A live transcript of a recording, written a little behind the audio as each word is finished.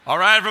All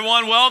right,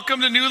 everyone,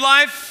 welcome to New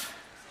Life.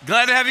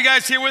 Glad to have you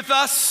guys here with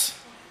us.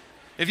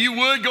 If you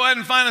would, go ahead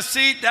and find a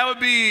seat. That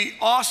would be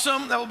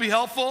awesome. That would be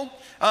helpful.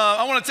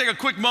 I want to take a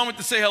quick moment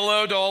to say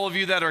hello to all of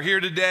you that are here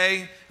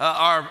today,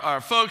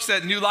 our folks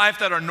at New Life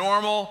that are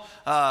normal.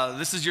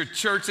 This is your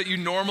church that you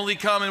normally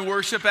come and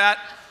worship at,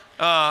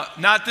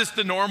 not just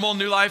the normal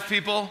New Life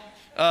people.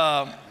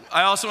 I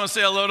also want to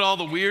say hello to all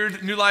the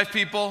weird New Life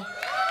people.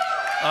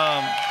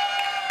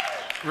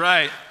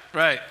 Right,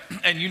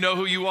 and you know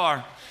who you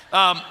are.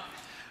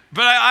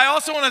 But I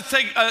also want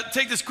to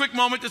take this quick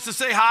moment just to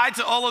say hi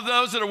to all of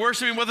those that are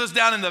worshiping with us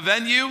down in the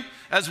venue,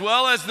 as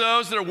well as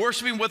those that are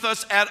worshiping with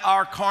us at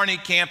our Kearney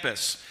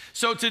campus.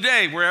 So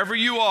today, wherever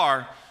you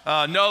are,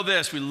 know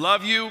this: we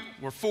love you,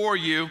 we're for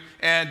you,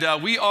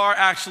 and we are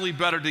actually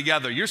better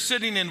together. You're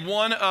sitting in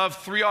one of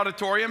 3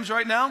 auditoriums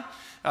right now.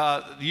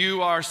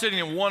 You are sitting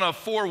in one of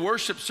 4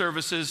 worship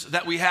services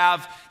that we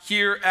have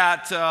here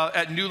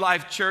at New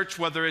Life Church,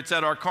 whether it's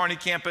at our Kearney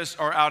campus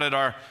or out at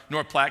our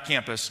North Platte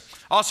campus.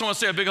 I also want to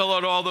say a big hello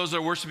to all those that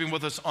are worshiping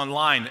with us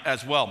online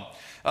as well.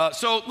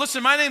 So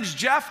listen, my name's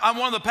Jeff. I'm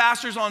one of the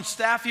pastors on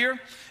staff here,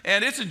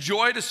 and it's a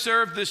joy to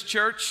serve this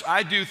church.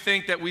 I do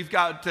think that we've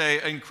got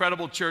an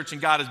incredible church,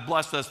 and God has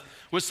blessed us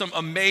with some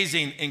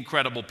amazing,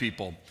 incredible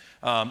people.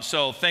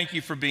 So thank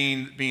you for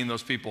being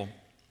those people.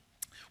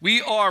 We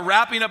are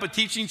wrapping up a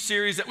teaching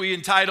series that we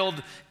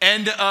entitled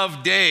End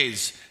of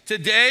Days.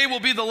 Today will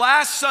be the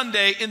last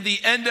Sunday in the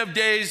End of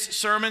Days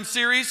sermon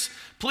series.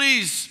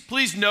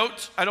 Please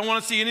note, I don't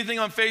want to see anything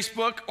on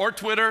Facebook or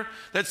Twitter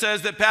that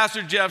says that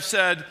Pastor Jeff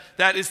said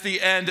that it's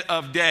the end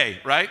of day,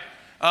 right?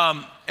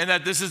 And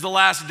that this is the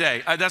last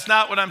day. That's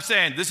not what I'm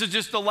saying. This is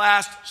just the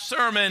last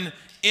sermon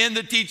in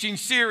the teaching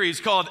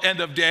series called End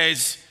of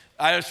Days.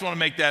 I just want to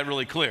make that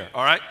really clear,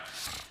 all right?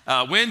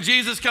 When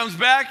Jesus comes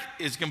back,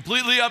 it's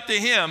completely up to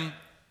him,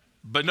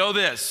 but know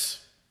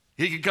this: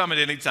 he can come at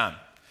any time.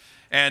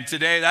 And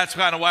today, that's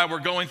kind of why we're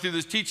going through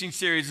this teaching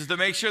series, is to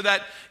make sure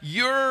that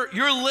you're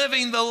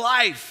living the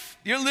life.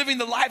 You're living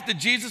the life that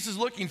Jesus is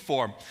looking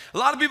for. A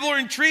lot of people are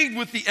intrigued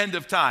with the end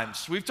of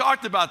times. We've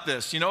talked about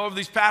this, over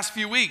these past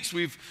few weeks.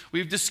 We've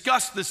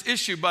discussed this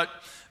issue, but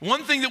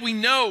one thing that we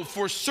know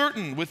for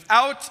certain,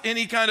 without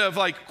any kind of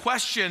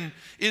question,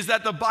 is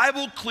that the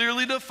Bible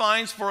clearly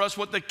defines for us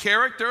what the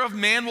character of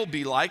man will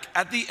be like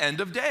at the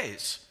end of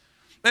days.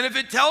 And if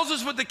it tells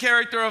us what the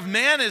character of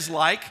man is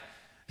like,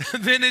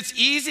 then it's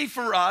easy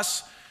for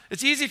us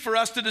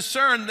to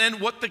discern then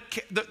what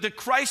the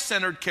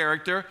Christ-centered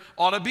character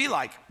ought to be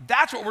like.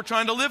 That's what we're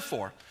trying to live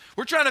for.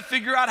 We're trying to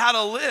figure out how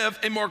to live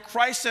a more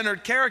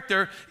Christ-centered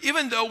character,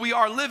 even though we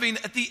are living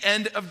at the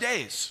end of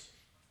days.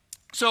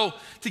 So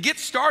to get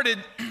started,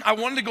 I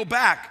wanted to go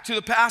back to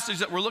the passage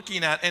that we're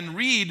looking at and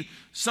read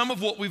some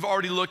of what we've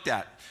already looked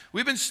at.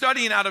 We've been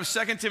studying out of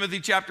 2 Timothy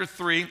chapter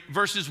 3,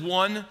 verses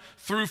 1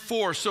 through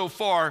 4 so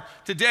far.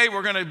 Today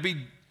we're going to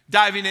be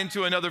diving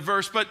into another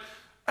verse, but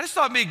I just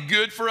thought it'd be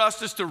good for us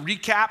just to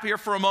recap here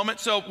for a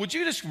moment. So would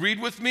you just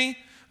read with me?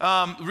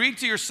 Read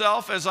to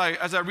yourself as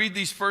I read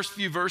these first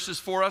few verses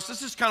for us.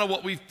 This is kind of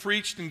what we've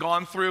preached and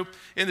gone through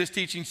in this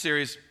teaching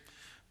series.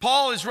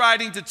 Paul is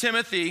writing to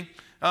Timothy.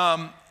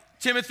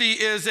 Timothy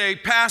is a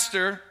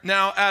pastor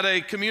now at a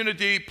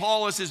community.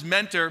 Paul is his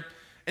mentor.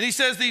 And he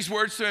says these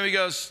words to him. He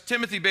goes,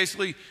 Timothy,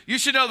 basically, you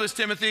should know this,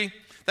 Timothy,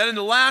 that in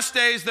the last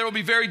days there will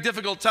be very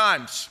difficult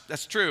times.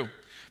 That's true.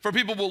 For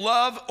people will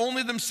love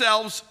only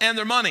themselves and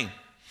their money.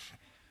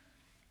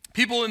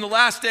 People in the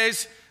last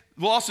days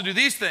will also do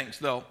these things,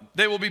 though.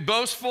 They will be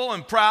boastful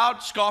and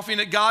proud,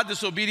 scoffing at God,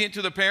 disobedient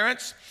to their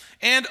parents,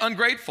 and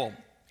ungrateful.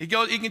 He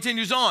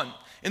continues on.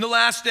 In the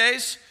last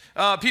days,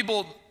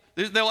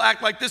 they'll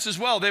act like this as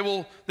well. They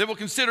will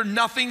consider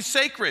nothing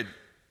sacred.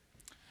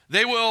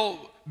 They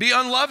will be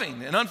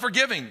unloving and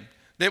unforgiving.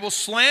 They will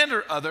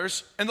slander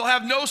others, and they'll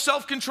have no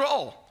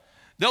self-control.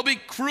 They'll be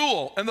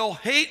cruel, and they'll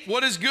hate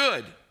what is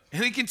good.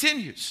 And he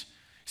continues.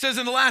 He says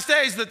in the last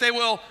days that they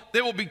will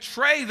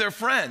betray their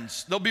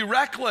friends. They'll be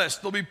reckless.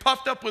 They'll be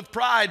puffed up with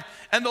pride,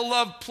 and they'll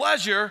love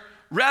pleasure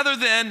rather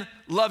than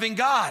loving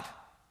God.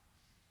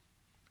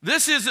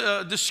 This is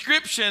a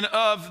description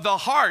of the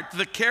heart,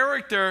 the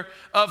character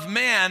of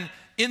man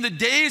in the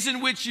days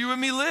in which you and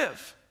me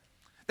live.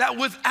 That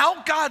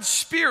without God's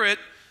Spirit,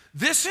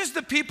 this is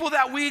the people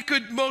that we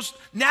could most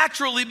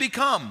naturally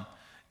become.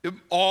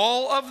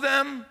 All of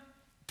them,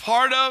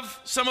 part of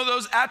some of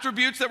those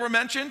attributes that were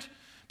mentioned.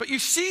 But you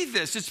see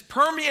this, it's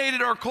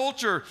permeated our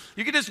culture.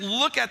 You can just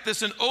look at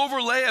this and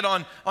overlay it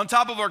on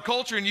top of our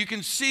culture, and you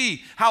can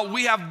see how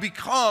we have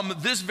become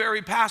this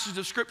very passage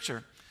of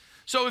Scripture.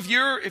 So if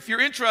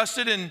you're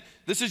interested in,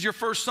 this is your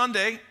first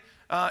Sunday,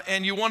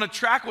 and you want to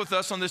track with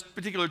us on this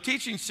particular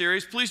teaching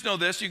series, please know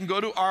this. You can go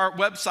to our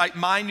website,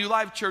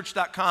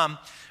 mynewlifechurch.com,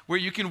 where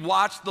you can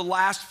watch the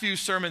last few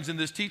sermons in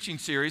this teaching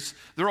series.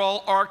 They're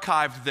all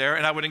archived there,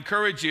 and I would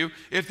encourage you,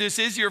 if this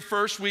is your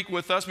first week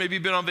with us, maybe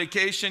you've been on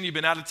vacation, you've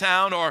been out of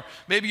town, or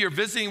maybe you're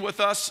visiting with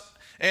us,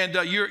 and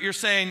you're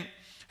saying,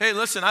 hey,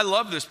 listen, I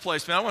love this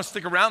place, man. I want to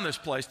stick around this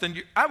place.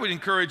 Then I would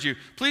encourage you,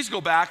 please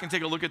go back and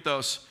take a look at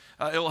those.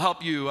 it will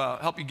help you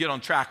get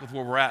on track with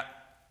where we're at.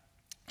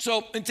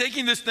 So in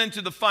taking this then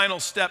to the final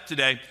step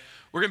today,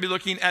 we're going to be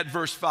looking at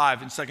verse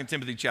 5 in 2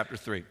 Timothy chapter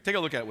 3. Take a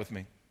look at it with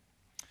me.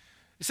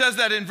 It says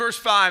that in verse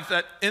 5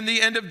 that in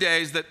the end of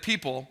days that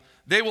people,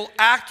 they will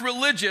act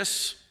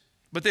religious,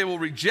 but they will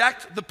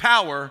reject the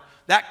power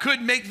that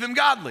could make them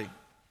godly.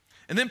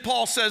 And then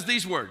Paul says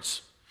these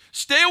words,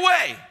 stay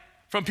away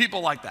from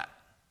people like that.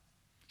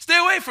 Stay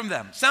away from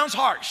them. Sounds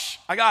harsh.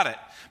 I got it.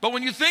 But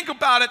when you think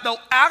about it, they'll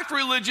act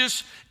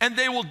religious and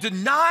they will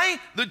deny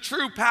the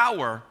true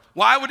power.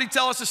 Why would he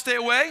tell us to stay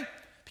away?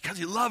 Because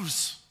he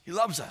loves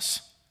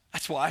us.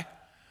 That's why.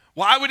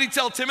 Why would he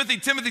tell Timothy,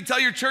 tell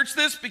your church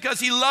this? Because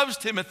he loves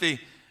Timothy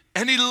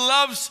and he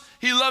loves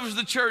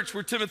the church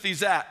where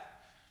Timothy's at.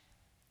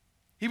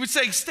 He would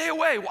say, stay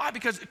away. Why?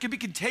 Because it can be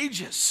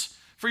contagious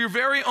for your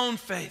very own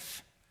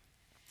faith.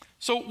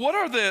 So what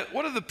are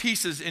the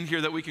pieces in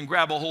here that we can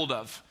grab a hold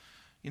of?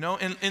 You know,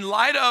 in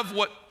light of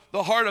what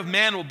the heart of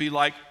man will be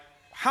like,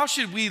 how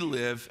should we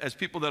live as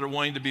people that are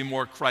wanting to be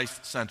more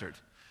Christ-centered?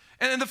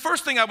 And the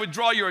first thing I would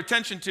draw your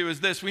attention to is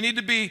this. We need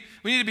to be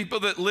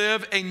people that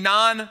live a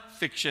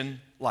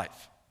non-fiction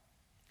life.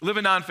 Live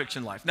a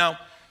non-fiction life. Now,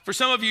 for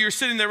some of you, you're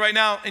sitting there right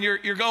now and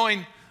you're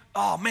going,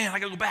 oh man, I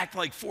gotta go back to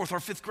like 4th or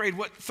 5th grade,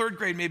 third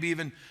grade maybe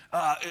even,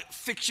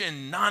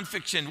 fiction,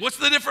 non-fiction. What's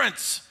the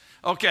difference?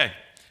 Okay,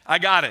 I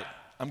got it.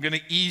 I'm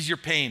gonna ease your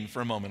pain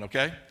for a moment,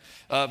 okay?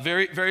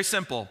 Very, very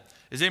simple.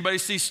 Does anybody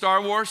see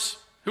Star Wars?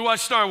 Who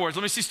watched Star Wars?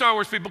 Let me see Star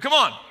Wars people, come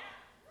on.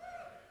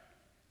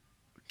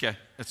 Okay,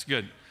 that's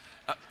good.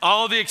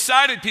 All of the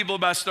excited people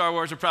about Star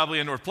Wars are probably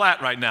in North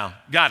Platte right now.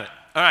 Got it.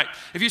 All right.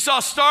 If you saw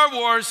Star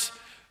Wars,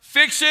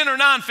 fiction or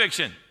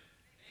nonfiction?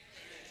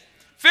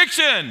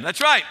 Fiction.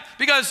 That's right.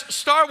 Because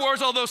Star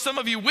Wars, although some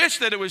of you wish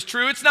that it was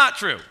true, it's not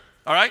true.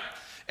 All right?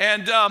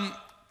 And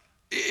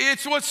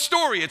it's what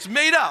story. It's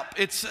made up.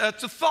 It's a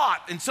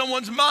thought in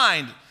someone's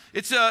mind.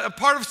 It's a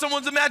part of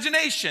someone's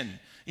imagination.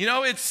 You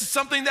know, it's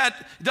something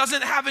that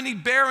doesn't have any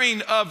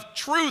bearing of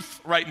truth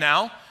right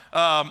now.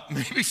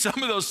 Maybe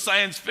some of those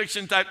science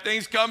fiction type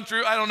things come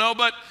true, I don't know,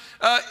 but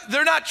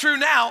they're not true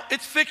now.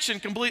 It's fiction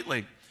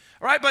completely,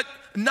 all right? But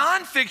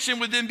nonfiction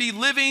would then be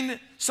living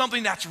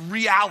something that's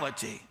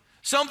reality,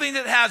 something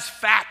that has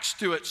facts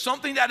to it,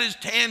 something that is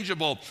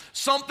tangible,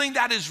 something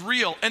that is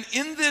real. And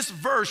in this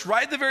verse,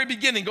 right at the very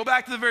beginning, go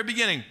back to the very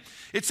beginning,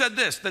 it said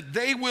this, that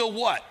they will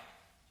what?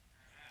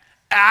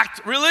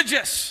 Act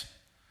religious.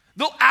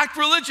 They'll act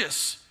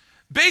religious,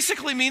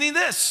 basically meaning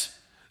this.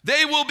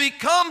 They will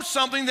become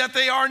something that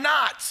they are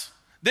not.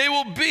 They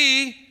will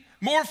be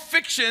more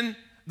fiction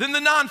than the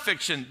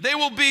nonfiction. They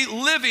will be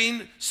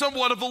living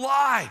somewhat of a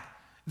lie.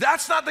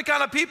 That's not the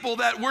kind of people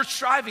that we're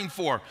striving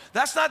for.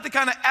 That's not the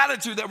kind of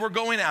attitude that we're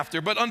going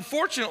after. But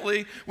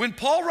unfortunately, when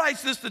Paul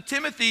writes this to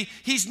Timothy,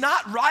 he's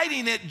not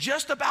writing it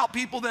just about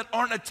people that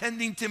aren't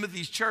attending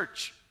Timothy's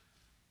church.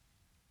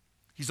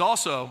 He's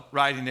also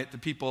writing it to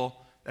people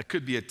that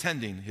could be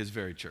attending his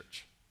very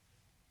church.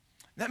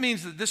 That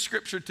means that this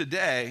scripture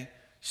today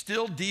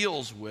still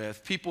deals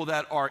with people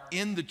that are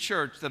in the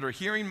church, that are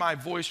hearing my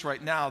voice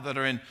right now, that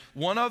are in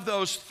one of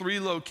those 3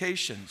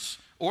 locations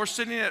or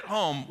sitting at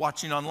home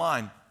watching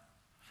online.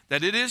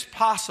 That it is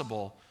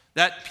possible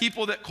that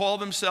people that call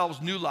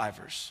themselves New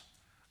Livers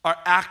are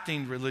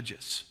acting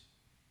religious.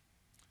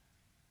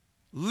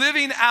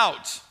 Living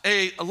out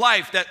a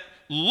life that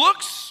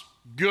looks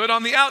good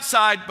on the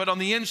outside, but on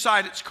the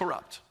inside it's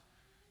corrupt.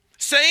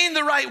 Saying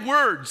the right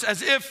words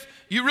as if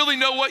you really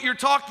know what you're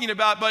talking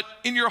about, but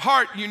in your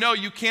heart, you know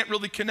you can't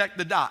really connect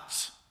the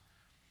dots.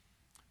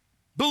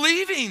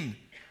 Believing,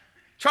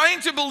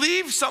 trying to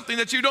believe something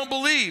that you don't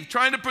believe,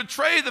 trying to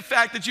portray the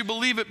fact that you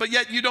believe it, but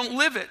yet you don't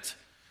live it.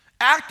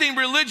 Acting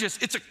religious,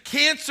 it's a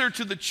cancer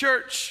to the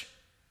church.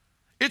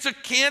 It's a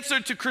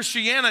cancer to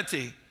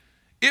Christianity.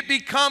 It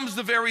becomes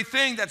the very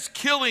thing that's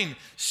killing,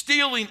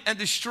 stealing, and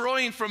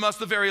destroying from us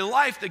the very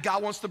life that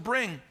God wants to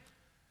bring.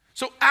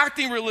 So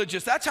acting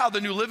religious, that's how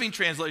the New Living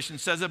Translation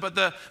says it, but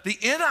the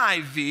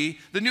NIV,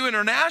 the New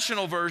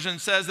International Version,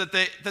 says that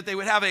they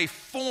would have a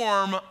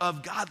form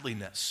of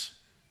godliness.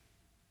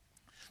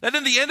 That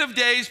in the end of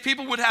days,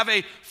 people would have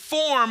a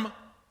form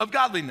of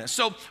godliness.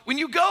 So when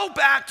you go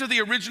back to the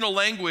original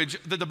language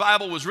that the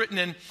Bible was written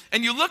in,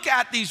 and you look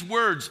at these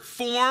words,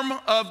 form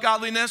of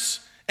godliness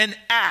and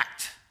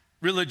act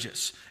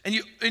religious, and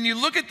you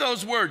look at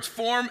those words,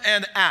 form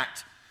and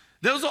act,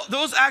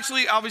 those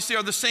actually obviously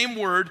are the same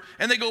word,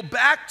 and they go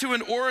back to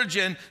an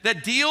origin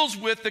that deals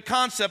with the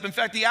concept. In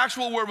fact, the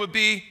actual word would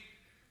be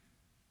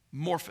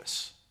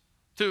morphos,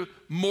 to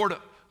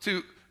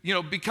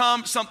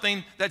become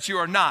something that you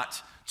are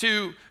not,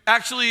 to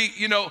actually,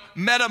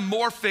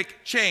 metamorphic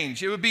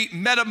change. It would be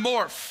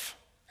metamorphos.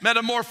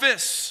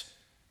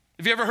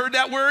 Have you ever heard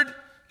that word?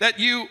 That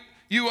you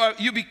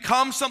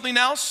become something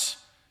else?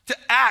 To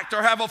act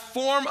or have a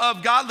form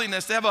of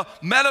godliness, to have a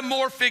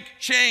metamorphic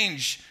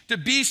change, to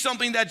be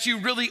something that you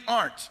really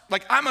aren't.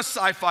 Like, I'm a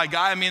sci-fi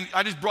guy. I mean,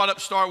 I just brought up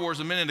Star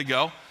Wars a minute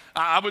ago.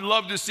 I would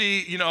love to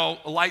see, a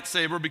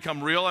lightsaber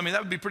become real. I mean,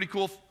 that would be pretty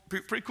cool.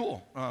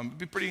 It'd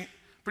be pretty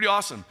Pretty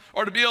awesome.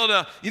 Or to be able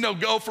to,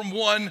 go from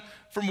one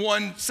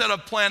set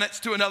of planets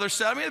to another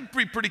set. I mean, it'd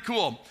be pretty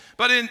cool.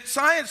 But in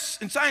science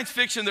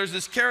fiction, there's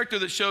this character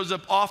that shows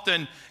up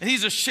often, and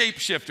he's a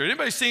shapeshifter.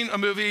 Anybody seen a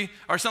movie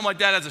or something like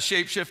that as a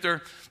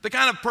shapeshifter? The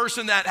kind of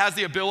person that has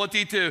the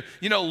ability to,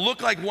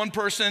 look like one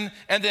person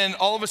and then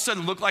all of a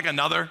sudden look like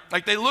another.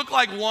 Like they look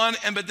like one,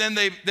 but then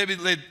they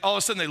all of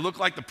a sudden they look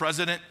like the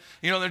president.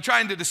 They're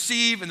trying to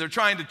deceive and they're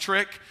trying to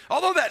trick.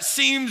 Although that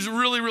seems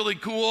really, really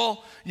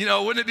cool,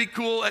 wouldn't it be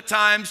cool at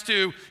times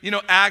to,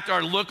 act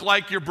or look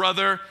like your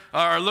brother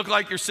or look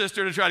like your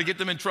sister to try to get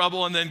them in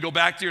trouble and then go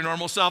back to your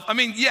normal self? I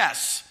mean,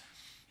 yes,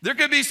 there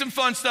could be some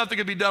fun stuff that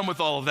could be done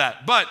with all of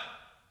that. But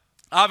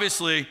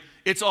obviously,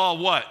 it's all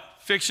what?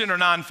 Fiction or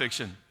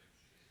nonfiction?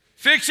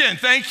 Fiction,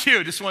 thank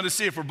you. Just wanted to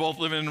see if we're both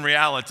living in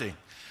reality.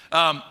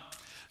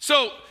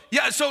 So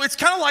it's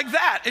kind of like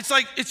that. It's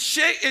like,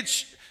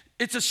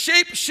 it's a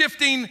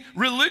shape-shifting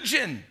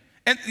religion.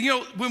 And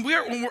when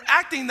we're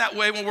acting that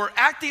way, when we're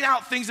acting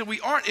out things that we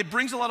aren't, it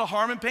brings a lot of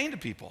harm and pain to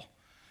people.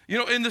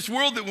 In this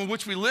world in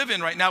which we live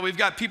in right now, we've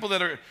got people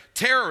that are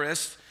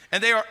terrorists,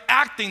 and they are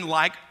acting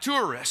like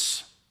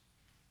tourists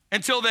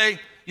until they,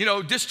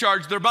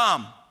 discharge their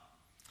bomb.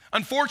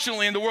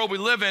 Unfortunately, in the world we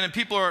live in, and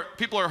people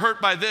are hurt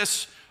by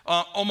this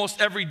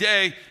almost every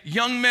day.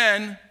 Young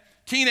men,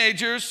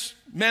 teenagers,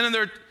 men in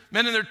their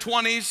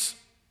 20s,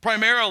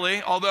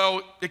 primarily,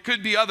 although it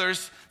could be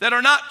others, that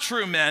are not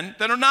true men,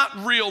 that are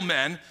not real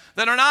men,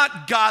 that are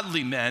not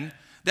godly men,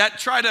 that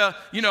try to,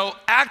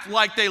 act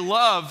like they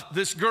love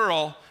this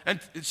girl, and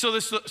so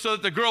that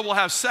the girl will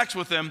have sex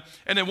with him,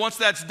 and then once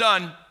that's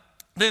done,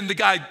 then the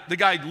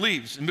guy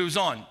leaves and moves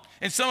on.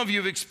 And some of you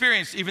have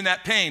experienced even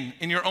that pain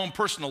in your own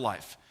personal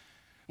life.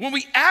 When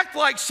we act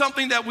like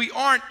something that we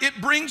aren't,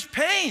 it brings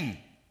pain.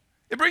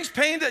 It brings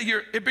pain to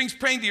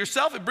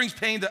yourself, it brings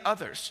pain to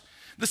others.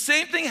 The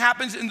same thing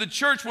happens in the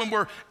church when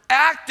we're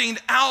acting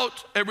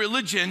out a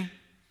religion,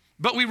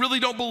 but we really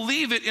don't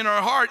believe it in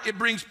our heart. It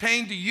brings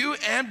pain to you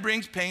and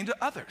brings pain to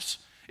others.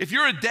 If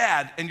you're a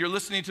dad and you're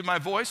listening to my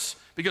voice,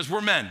 because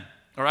we're men,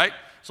 all right?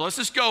 So let's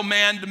just go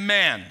man to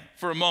man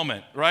for a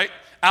moment, right?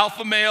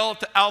 Alpha male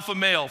to alpha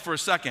male for a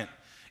second.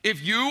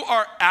 If you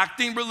are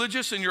acting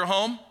religious in your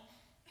home,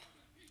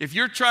 if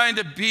you're trying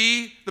to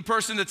be the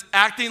person that's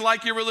acting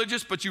like you're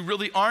religious, but you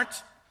really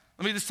aren't,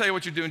 let me just tell you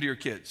what you're doing to your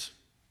kids.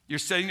 You're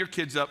setting your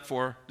kids up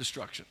for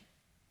destruction.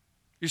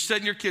 You're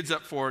setting your kids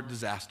up for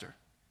disaster.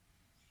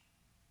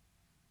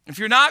 If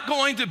you're not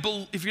going to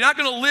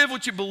live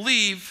what you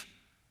believe,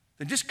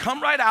 then just come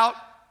right out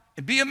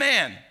and be a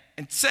man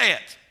and say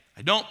it.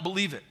 I don't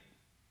believe it.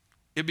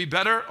 It'd be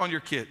better on your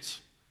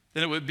kids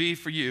than it would be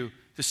for you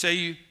to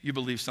say you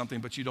believe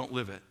something, but you don't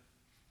live it,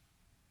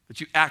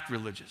 that you act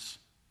religious.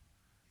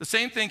 The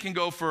same thing can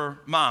go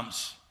for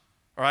moms,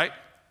 all right?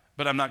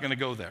 But I'm not going to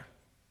go there.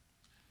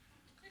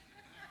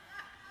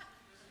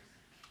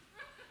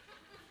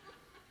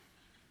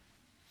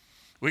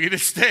 We can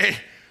just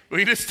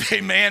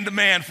stay man to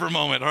man for a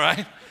moment, all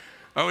right?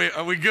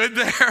 Are we good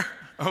there?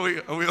 Are we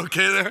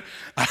okay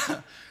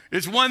there?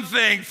 It's one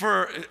thing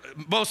for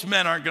most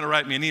men aren't going to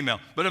write me an email,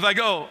 but if I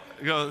go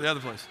the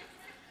other place.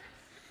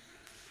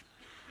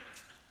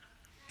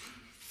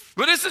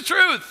 But it's the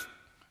truth.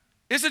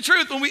 It's the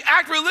truth. When we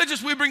act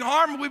religious, we bring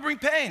harm, we bring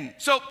pain.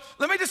 So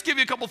let me just give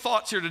you a couple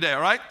thoughts here today,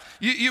 all right?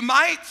 You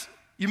might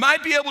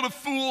be able to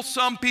fool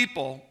some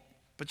people,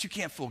 but you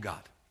can't fool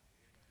God.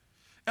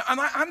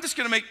 I'm just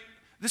going to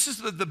this is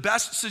the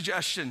best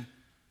suggestion,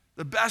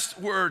 the best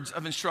words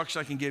of instruction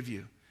I can give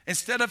you.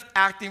 Instead of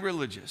acting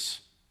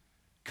religious,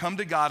 come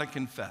to God and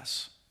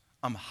confess,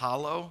 I'm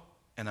hollow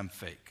and I'm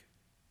fake.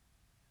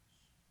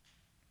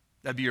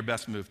 That'd be your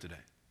best move today.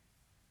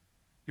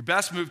 Your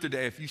best move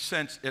today, if you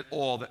sense at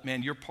all that,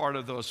 man, you're part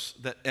of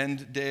that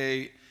end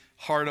day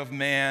heart of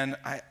man,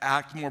 I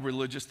act more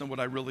religious than what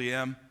I really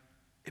am,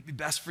 it'd be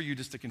best for you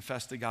just to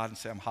confess to God and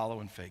say, I'm hollow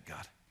and fake,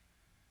 God.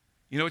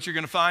 You know what you're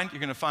going to find? You're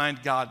going to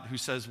find God who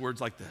says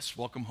words like this: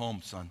 welcome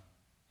home, son.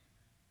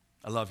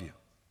 I love you.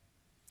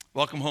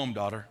 Welcome home,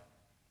 daughter.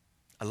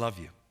 I love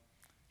you.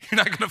 You're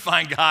not going to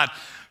find God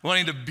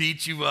wanting to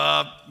beat you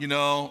up, You're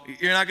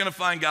not going to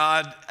find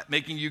God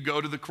making you go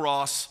to the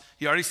cross.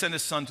 He already sent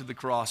his son to the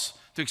cross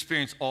to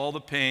experience all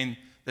the pain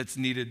that's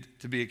needed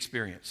to be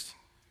experienced.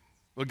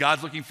 What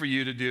God's looking for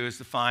you to do is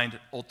to find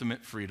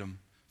ultimate freedom.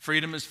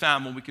 Freedom is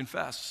found when we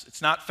confess.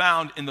 It's not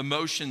found in the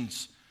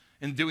motions,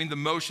 in doing the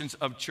motions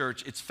of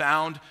church. It's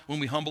found when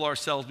we humble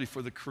ourselves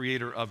before the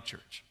creator of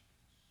church.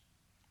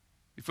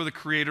 Before the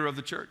creator of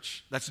the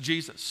church. That's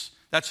Jesus.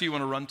 That's who you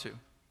want to run to.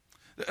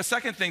 A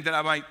second thing that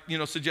I might,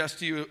 suggest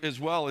to you as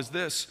well is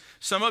this.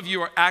 Some of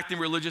you are acting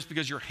religious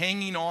because you're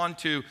hanging on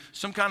to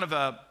some kind of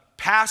a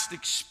past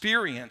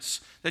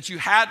experience that you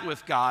had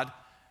with God,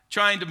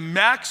 trying to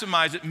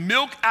maximize it,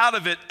 milk out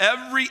of it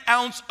every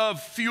ounce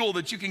of fuel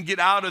that you can get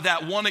out of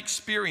that one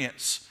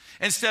experience,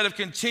 instead of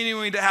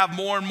continuing to have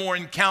more and more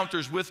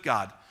encounters with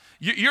God.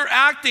 You're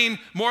acting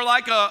more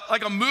like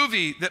a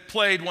movie that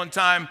played one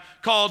time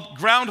called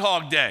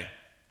Groundhog Day.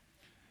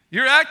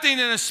 You're acting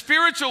in a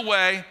spiritual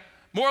way,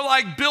 More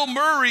like Bill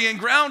Murray in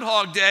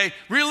Groundhog Day,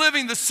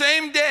 reliving the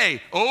same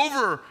day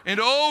over and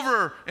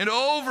over and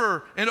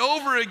over and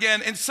over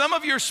again. And some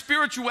of your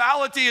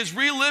spirituality is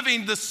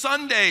reliving the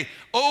Sunday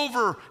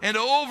over and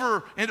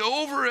over and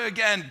over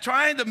again,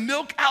 trying to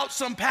milk out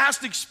some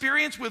past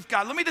experience with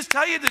God. Let me just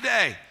tell you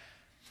today,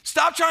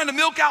 stop trying to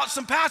milk out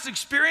some past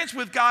experience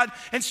with God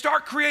and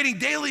start creating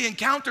daily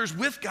encounters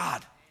with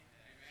God.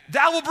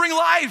 That will bring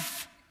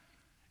life.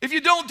 If you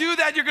don't do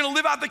that, you're going to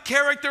live out the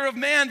character of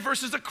man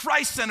versus a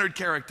Christ-centered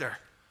character.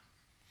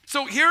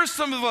 So here's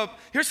some of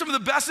the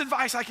best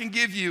advice I can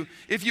give you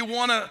if you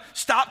want to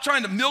stop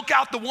trying to milk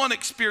out the one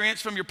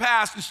experience from your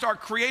past and start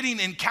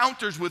creating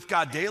encounters with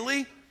God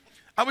daily.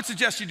 I would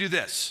suggest you do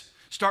this.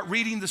 Start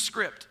reading the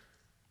script.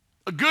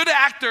 A good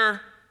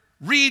actor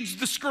reads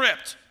the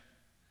script.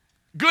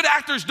 Good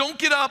actors don't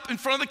get up in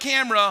front of the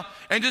camera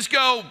and just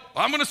go,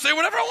 I'm going to say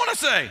whatever I want to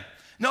say.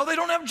 No, they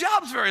don't have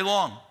jobs very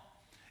long.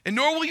 And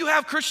nor will you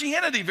have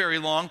Christianity very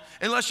long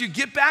unless you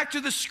get back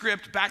to the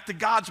script, back to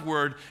God's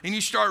word, and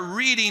you start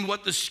reading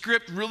what the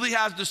script really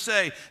has to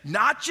say,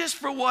 not just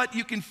for what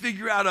you can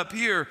figure out up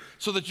here,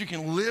 so that you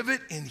can live it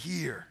in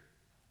here.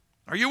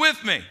 Are you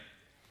with me?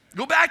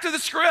 Go back to the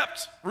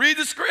script, read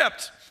the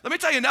script. Let me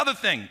tell you another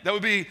thing that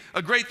would be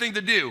a great thing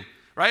to do,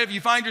 right? If you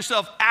find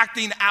yourself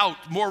acting out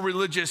more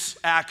religious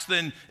acts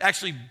than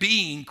actually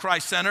being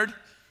Christ-centered,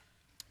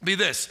 be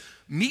this: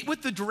 meet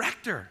with the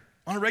director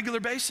on a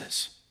regular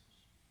basis.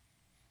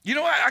 You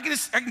know what,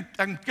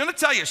 I'm gonna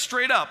tell you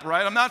straight up,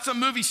 right? I'm not some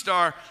movie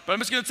star, but I'm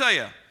just gonna tell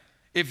you,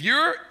 if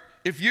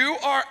you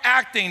are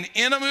acting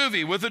in a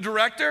movie with a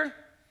director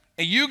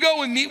and you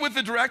go and meet with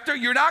the director,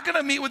 you're not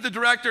gonna meet with the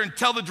director and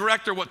tell the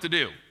director what to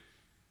do.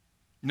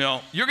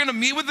 No, you're gonna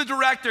meet with the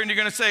director and you're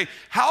gonna say,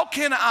 how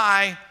can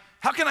I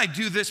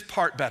do this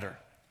part better?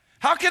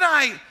 How can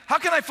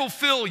I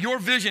fulfill your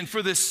vision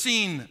for this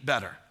scene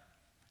better?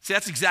 See,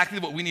 that's exactly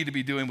what we need to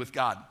be doing with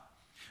God.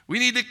 We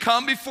need to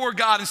come before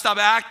God and stop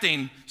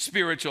acting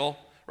spiritual,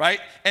 right?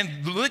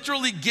 And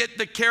literally get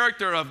the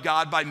character of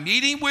God by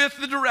meeting with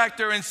the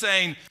director and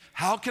saying,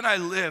 how can I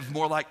live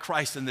more like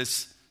Christ in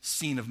this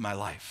scene of my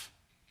life?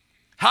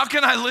 How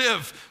can I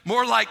live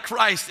more like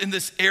Christ in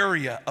this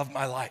area of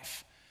my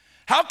life?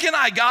 How can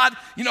I, God,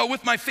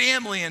 with my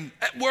family and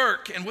at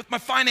work and with my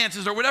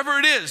finances or whatever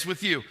it is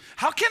with you,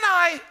 how can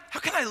I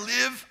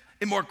live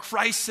a more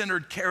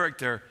Christ-centered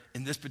character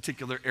in this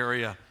particular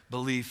area,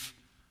 belief,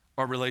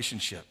 or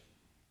relationship?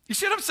 You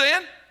see what I'm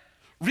saying?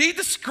 Read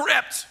the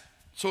script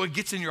so it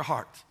gets in your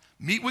heart.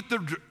 Meet with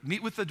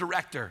the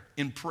director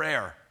in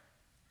prayer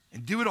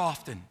and do it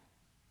often.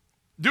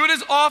 Do it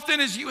as often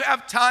as you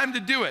have time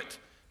to do it.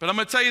 But I'm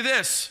going to tell you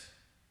this.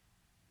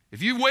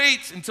 If you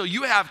wait until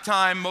you have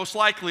time, most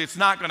likely it's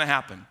not going to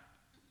happen.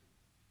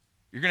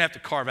 You're going to have to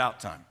carve out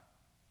time.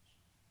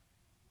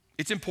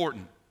 It's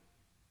important.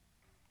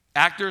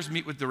 Actors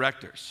meet with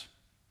directors.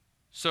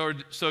 So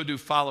do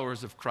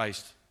followers of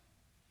Christ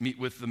meet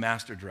with the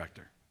master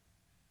director.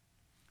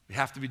 We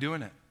have to be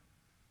doing it,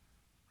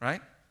 right?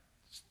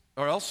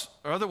 Or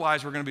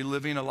otherwise we're going to be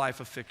living a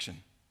life of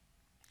fiction,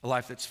 a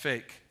life that's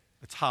fake,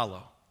 that's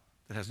hollow,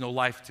 that has no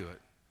life to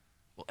it.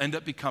 We'll end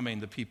up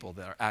becoming the people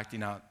that are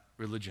acting out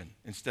religion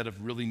instead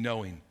of really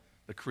knowing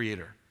the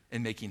Creator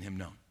and making Him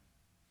known.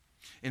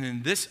 And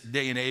in this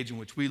day and age in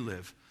which we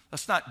live,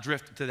 let's not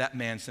drift to that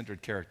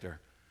man-centered character.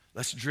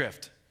 Let's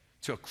drift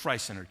to a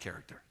Christ-centered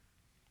character.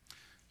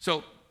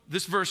 So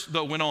this verse,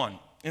 though, went on.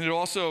 And it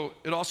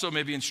also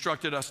maybe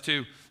instructed us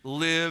to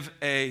live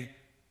a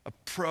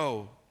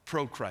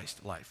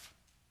pro-Christ life.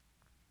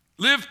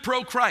 Live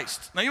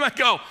pro-Christ. Now you might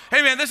go,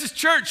 hey man, this is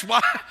church.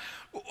 Why?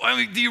 I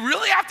mean, do you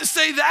really have to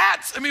say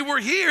that? I mean, we're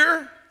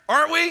here,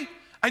 aren't we?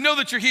 I know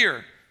that you're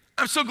here.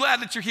 I'm so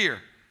glad that you're here,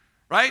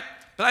 right?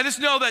 But I just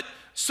know that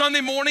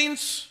Sunday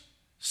mornings,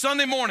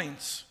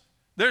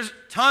 there's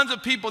tons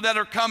of people that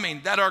are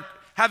coming that are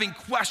having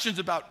questions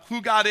about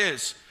who God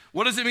is.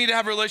 What does it mean to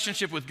have a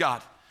relationship with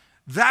God?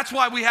 That's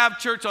why we have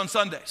church on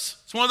Sundays.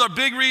 It's one of our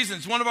big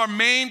reasons, one of our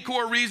main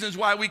core reasons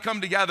why we come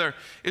together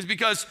is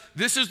because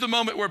this is the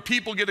moment where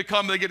people get to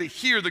come, they get to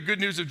hear the good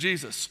news of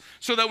Jesus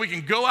so that we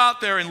can go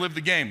out there and live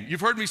the game.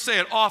 You've heard me say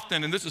it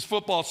often, and this is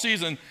football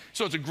season,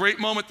 so it's a great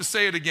moment to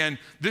say it again.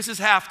 This is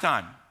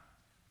halftime.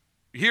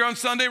 You're here on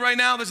Sunday right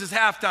now, this is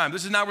halftime.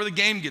 This is not where the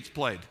game gets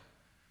played.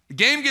 The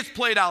game gets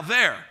played out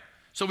there.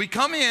 So we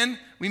come in,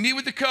 we meet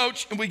with the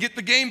coach, and we get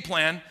the game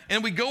plan,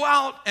 and we go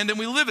out, and then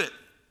we live it.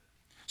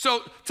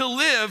 So to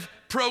live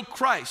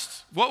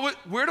pro-Christ,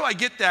 where do I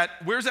get that?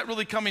 Where's that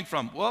really coming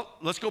from? Well,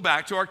 let's go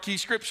back to our key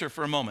scripture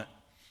for a moment.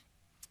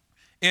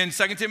 In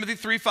 2 Timothy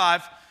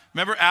 3:5,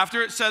 remember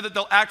after it said that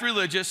they'll act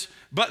religious,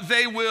 but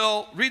they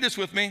will, read this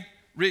with me,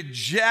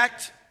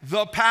 reject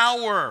the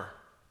power.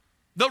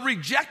 They'll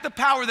reject the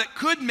power that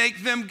could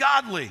make them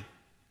godly.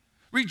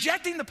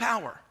 Rejecting the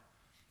power,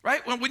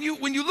 right? When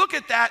you look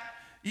at that,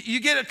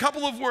 you get a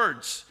couple of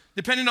words.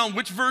 Depending on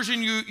which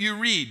version you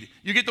read,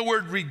 you get the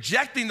word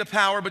rejecting the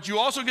power, but you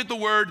also get the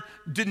word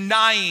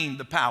denying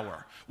the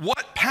power.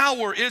 What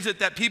power is it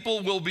that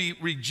people will be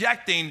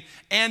rejecting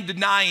and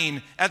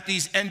denying at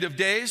these end of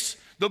days?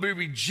 they'll be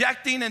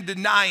rejecting and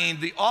denying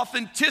the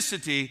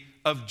authenticity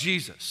of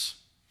Jesus.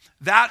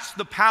 That's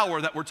the power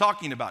that we're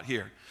talking about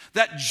here.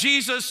 That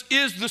Jesus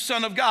is the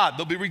Son of God.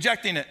 They'll be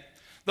rejecting it.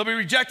 They'll be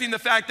rejecting the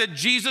fact that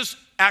Jesus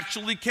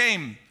actually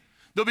came.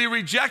 They'll be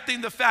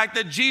rejecting the fact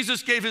that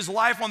Jesus gave his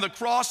life on the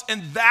cross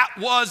and that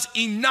was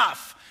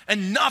enough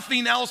and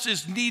nothing else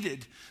is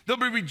needed. They'll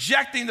be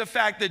rejecting the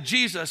fact that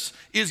Jesus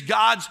is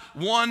God's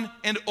one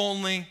and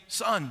only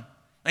Son.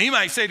 Now you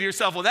might say to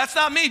yourself, well, that's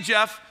not me,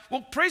 Jeff.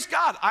 Well, praise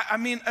God. I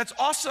mean, that's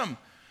awesome.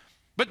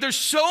 But there's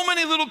so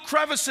many little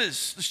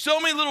crevices, there's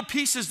so many little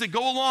pieces that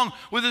go along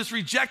with this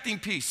rejecting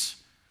piece.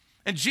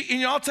 And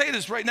I'll tell you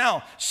this right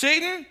now,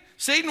 Satan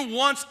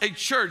wants a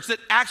church that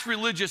acts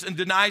religious and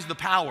denies the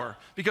power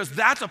because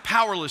that's a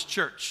powerless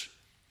church.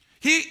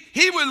 He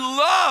would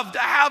love to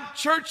have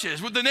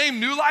churches with the name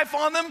New Life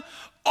on them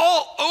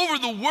all over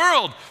the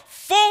world,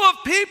 full of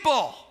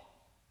people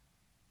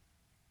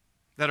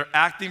that are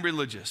acting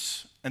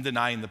religious and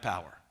denying the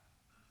power.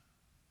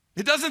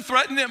 It doesn't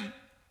threaten him.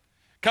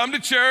 Come to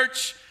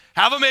church,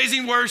 have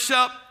amazing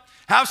worship,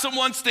 have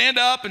someone stand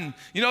up and,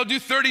 do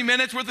 30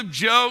 minutes worth of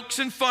jokes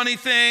and funny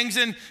things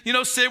and,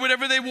 say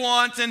whatever they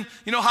want and,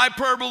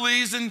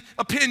 hyperboles and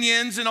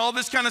opinions and all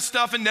this kind of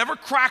stuff and never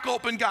crack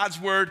open God's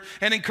word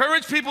and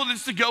encourage people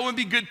just to go and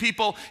be good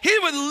people. He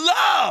would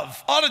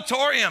love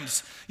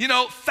auditoriums,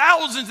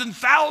 thousands and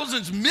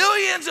thousands,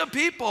 millions of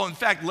people. In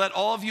fact, let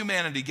all of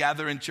humanity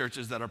gather in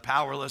churches that are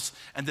powerless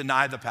and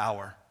deny the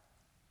power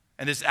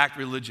and just act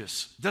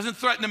religious. It doesn't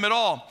threaten him at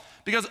all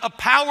because a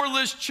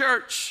powerless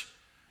church,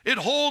 it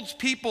holds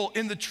people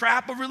in the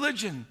trap of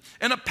religion.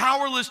 And a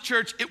powerless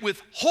church, it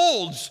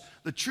withholds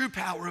the true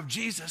power of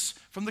Jesus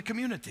from the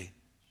community.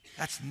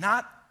 That's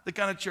not the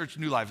kind of church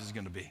New Life is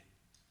going to be.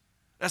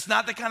 That's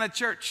not the kind of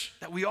church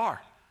that we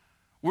are.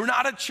 We're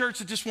not a church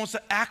that just wants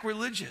to act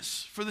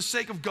religious for the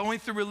sake of going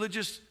through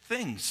religious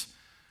things.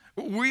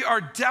 We are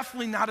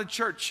definitely not a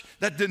church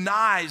that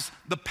denies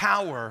the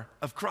power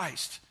of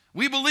Christ.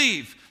 We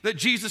believe that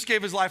Jesus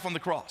gave his life on the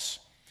cross.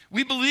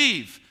 We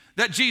believe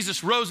that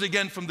Jesus rose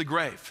again from the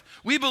grave.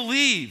 We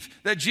believe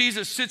that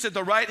Jesus sits at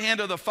the right hand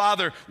of the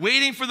Father,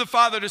 waiting for the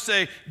Father to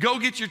say, go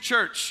get your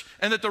church,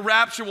 and that the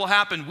rapture will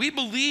happen. We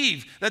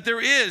believe that there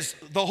is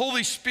the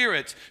Holy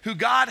Spirit who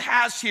God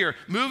has here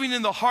moving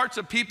in the hearts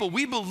of people.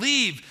 We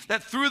believe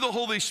that through the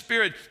Holy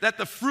Spirit, that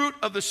the fruit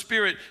of the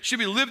Spirit should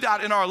be lived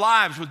out in our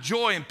lives with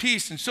joy and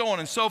peace and so on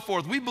and so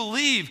forth. We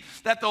believe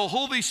that the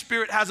Holy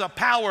Spirit has a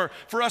power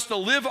for us to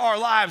live our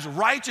lives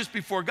righteous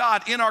before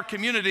God in our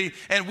community,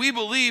 and we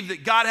believe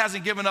that God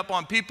hasn't given up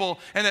on people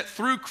and that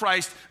through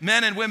Christ,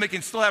 men and women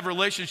can still have a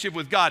relationship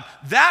with God.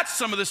 That's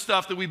some of the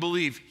stuff that we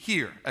believe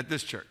here at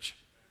this church.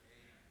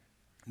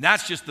 And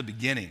that's just the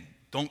beginning.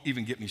 Don't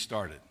even get me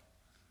started.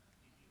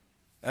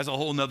 That's a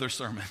whole nother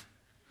sermon.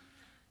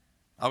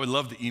 I would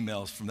love the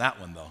emails from that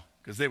one, though,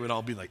 because they would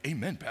all be like,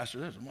 amen, Pastor,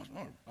 that's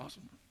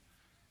awesome.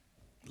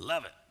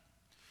 Love it.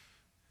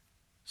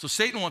 So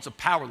Satan wants a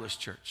powerless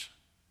church.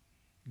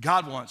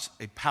 God wants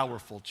a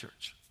powerful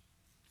church.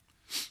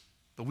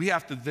 But we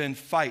have to then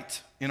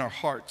fight in our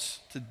hearts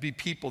to be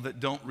people that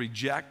don't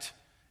reject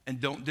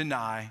and don't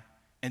deny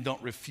and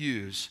don't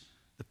refuse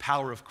the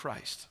power of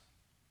Christ.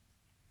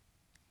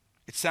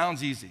 It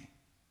sounds easy,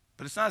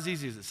 but it's not as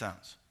easy as it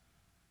sounds.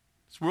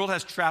 This world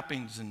has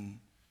trappings and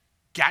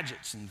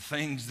gadgets and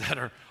things that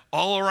are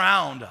all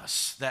around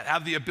us that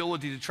have the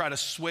ability to try to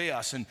sway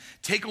us and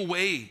take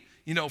away,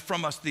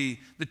 from us the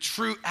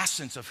true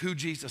essence of who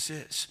Jesus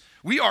is.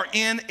 We are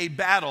in a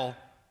battle.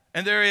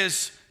 And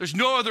there's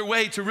no other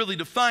way to really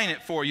define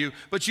it for you,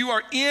 but you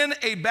are in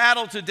a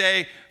battle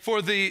today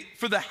for the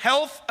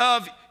health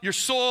of your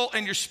soul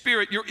and your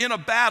spirit. You're in a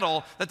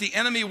battle that the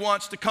enemy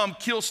wants to come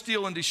kill,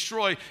 steal, and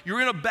destroy.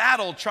 You're in a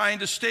battle trying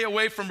to stay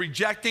away from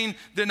rejecting,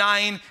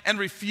 denying, and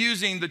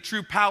refusing the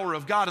true power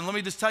of God. And let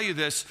me just tell you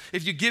this,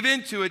 if you give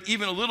into it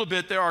even a little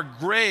bit, there are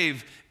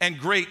grave and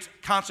great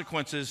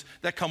consequences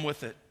that come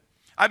with it.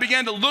 I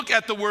began to look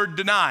at the word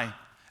deny.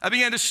 I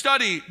began to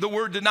study the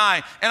word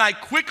deny, and I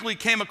quickly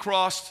came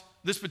across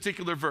this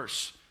particular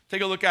verse.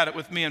 Take a look at it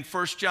with me in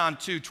 1 John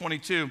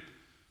 2:22.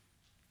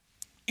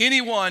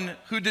 Anyone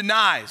who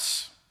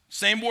denies,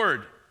 same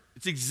word,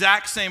 it's the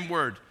exact same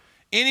word.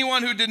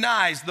 Anyone who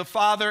denies the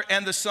Father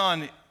and the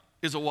Son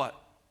is a what?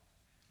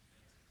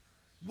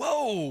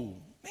 Whoa,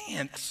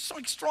 man, that's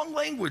like strong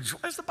language. Why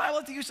does the Bible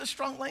have to use such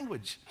strong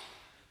language?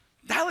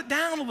 Dial it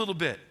down a little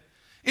bit.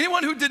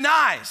 Anyone who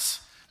denies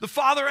the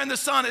Father and the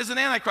Son is an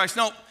Antichrist.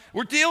 Now,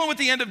 we're dealing with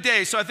the end of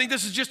days, so I think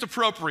this is just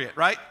appropriate,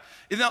 right?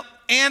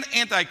 And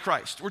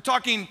Antichrist. We're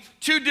talking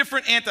two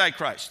different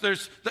Antichrists.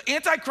 There's the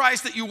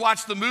Antichrist that you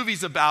watch the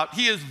movies about.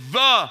 He is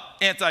the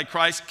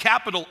Antichrist,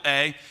 capital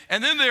A.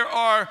 And then there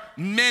are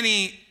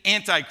many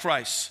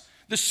Antichrists.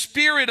 The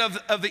spirit of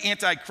the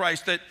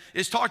Antichrist that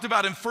is talked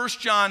about in 1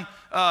 John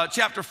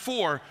chapter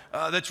 4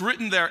 that's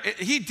written there,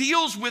 he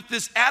deals with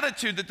this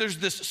attitude that there's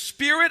this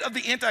spirit of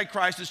the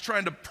Antichrist that's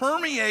trying to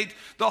permeate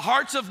the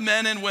hearts of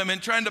men and women,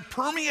 trying to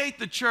permeate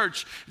the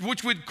church,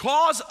 which would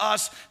cause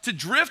us to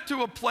drift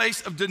to a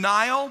place of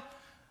denial,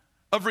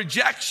 of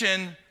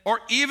rejection or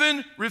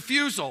even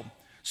refusal.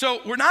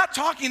 So we're not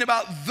talking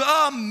about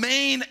the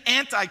main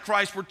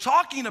Antichrist. We're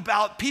talking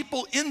about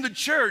people in the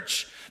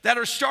church that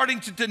are starting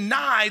to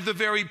deny the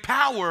very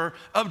power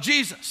of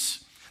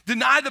Jesus.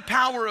 Deny the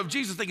power of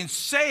Jesus. They can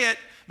say it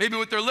maybe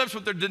with their lips,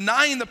 but they're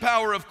denying the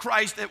power of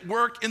Christ at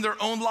work in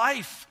their own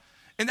life.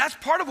 And that's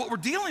part of what we're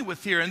dealing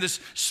with here in this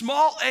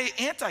small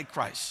a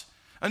Antichrist.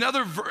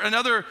 Another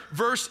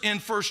verse in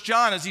 1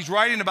 John, as he's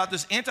writing about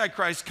this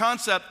Antichrist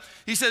concept,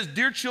 he says,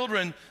 "Dear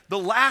children, the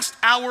last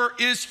hour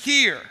is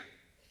here."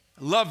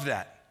 I love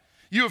that.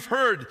 You have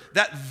heard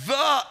that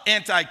the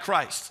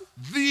Antichrist,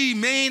 the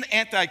main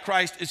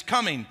Antichrist, is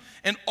coming.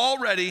 And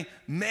already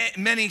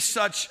many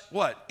such,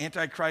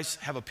 Antichrists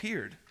have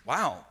appeared.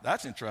 Wow,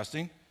 that's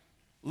interesting.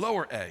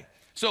 Lower a.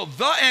 So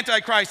the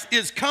Antichrist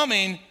is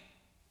coming,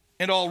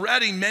 and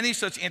already many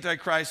such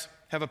Antichrists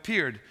have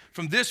appeared.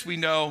 From this we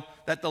know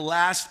that the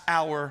last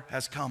hour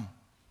has come.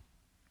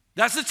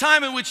 That's the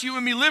time in which you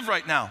and me live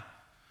right now.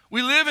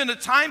 We live in a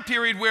time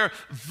period where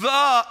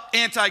the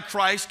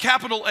Antichrist,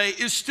 capital A,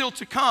 is still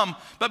to come.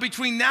 But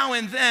between now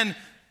and then,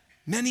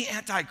 many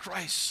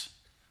Antichrists,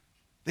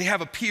 they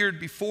have appeared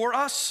before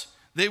us,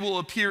 they will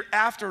appear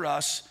after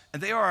us,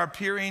 and they are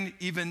appearing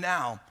even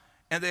now.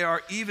 And they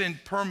are even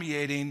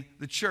permeating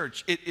the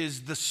church. It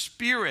is the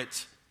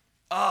spirit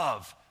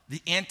of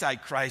the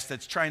Antichrist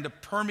that's trying to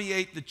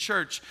permeate the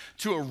church,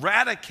 to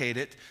eradicate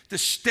it, to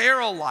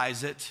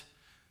sterilize it,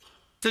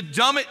 to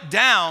dumb it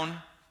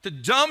down, to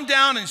dumb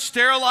down and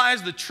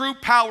sterilize the true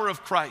power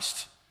of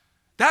Christ.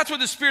 That's what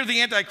the spirit of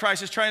the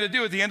Antichrist is trying to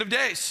do at the end of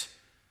days.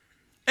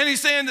 And he's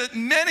saying that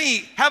many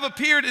have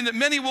appeared and that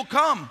many will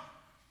come.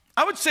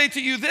 I would say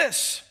to you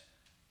this: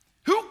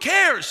 who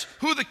cares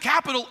who the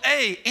capital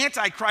A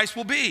Antichrist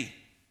will be?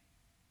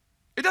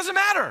 It doesn't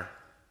matter.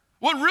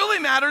 What really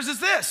matters is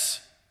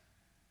this: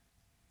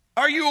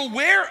 are you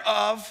aware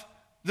of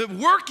the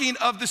working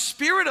of the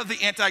spirit of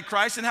the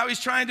Antichrist and how he's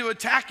trying to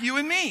attack you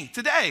and me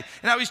today,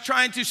 and how he's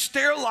trying to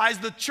sterilize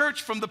the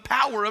church from the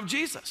power of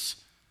Jesus?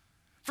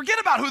 Forget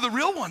about who the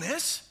real one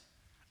is.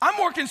 I'm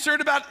more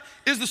concerned about,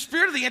 is the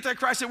spirit of the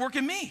Antichrist at work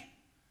in me?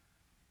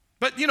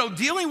 But,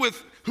 dealing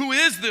with who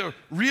is the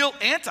real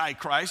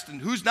Antichrist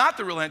and who's not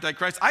the real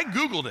Antichrist, I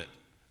Googled it.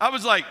 I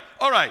was like,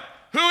 all right,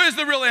 who is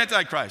the real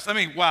Antichrist? I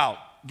mean, wow,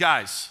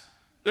 guys,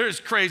 there's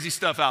crazy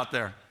stuff out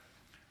there,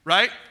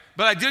 right?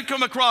 But I did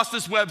come across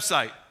this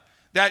website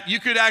that you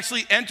could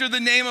actually enter the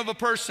name of a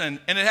person,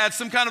 and it had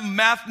some kind of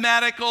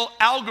mathematical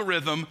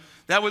algorithm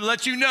that would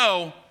let you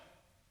know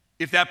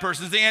if that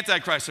person's the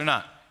Antichrist or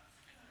not.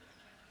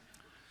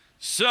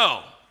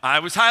 So I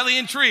was highly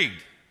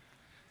intrigued.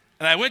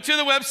 And I went to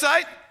the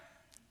website,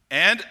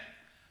 and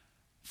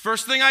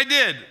first thing I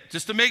did,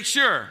 just to make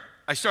sure,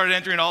 I started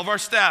entering all of our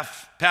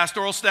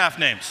pastoral staff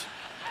names.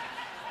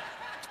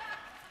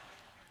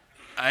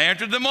 I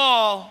entered them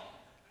all.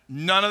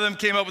 None of them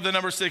came up with the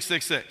number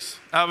 666.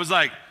 I was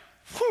like,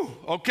 whew,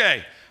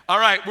 okay, all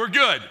right, we're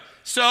good.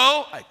 So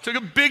I took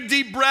a big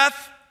deep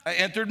breath. I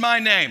entered my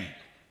name.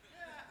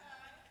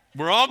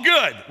 We're all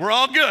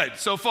good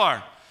so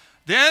far.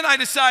 Then I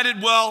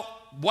decided,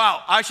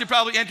 wow, I should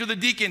probably enter the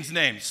deacons'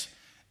 names.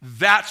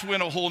 That's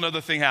when a whole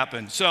nother thing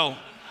happened. So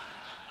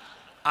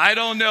I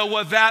don't know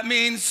what that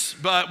means,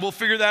 but we'll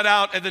figure that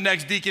out at the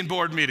next deacon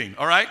board meeting,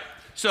 all right?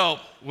 So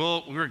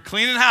we're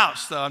cleaning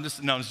house. So I'm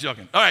just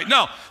joking. All right,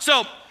 no.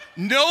 So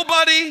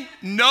nobody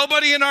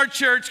in our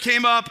church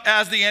came up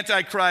as the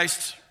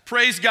Antichrist.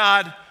 Praise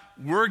God.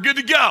 We're good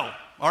to go,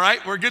 all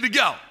right? We're good to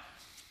go.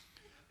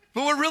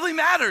 But what really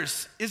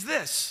matters is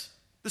this: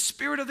 the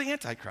spirit of the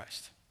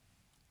Antichrist.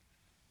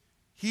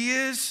 He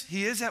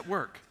is at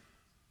work,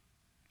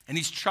 and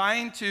he's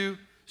trying to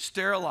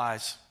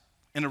sterilize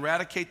and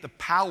eradicate the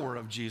power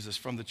of Jesus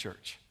from the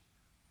church.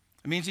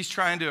 It means he's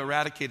trying to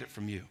eradicate it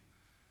from you.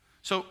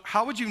 So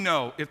how would you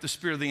know if the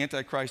spirit of the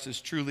Antichrist is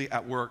truly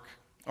at work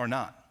or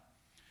not?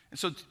 And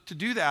so to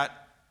do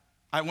that,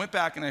 I went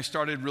back and I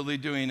started really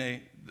doing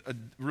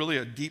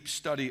a deep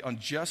study on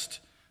just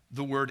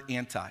the word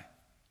anti.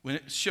 When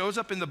it shows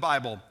up in the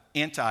Bible,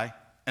 anti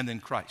and then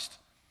Christ.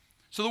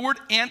 So the word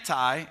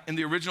anti in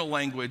the original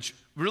language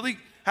really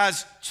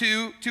has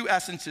two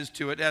essences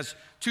to it. It has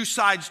two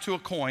sides to a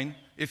coin,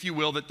 if you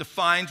will, that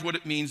defines what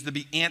it means to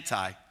be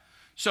anti.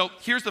 So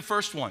here's the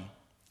first one: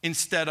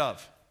 instead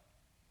of.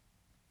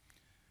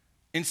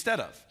 Instead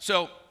of.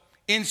 So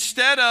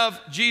instead of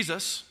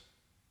Jesus,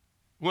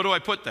 what do I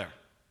put there?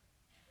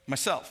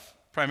 Myself,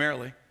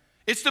 primarily.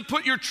 It's to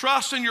put your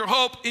trust and your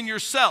hope in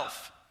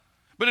yourself.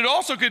 But it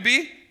also could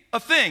be a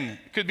thing.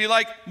 It could be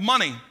like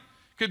money.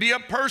 It could be a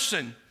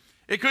person.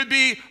 It could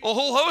be a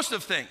whole host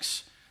of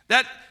things.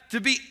 That to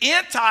be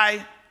anti,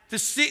 to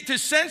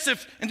sense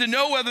if and to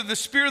know whether the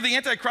spirit of the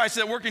Antichrist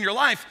is at work in your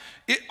life,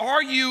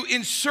 are you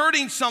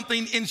inserting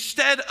something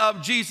instead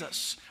of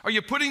Jesus? Are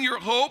you putting your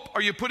hope,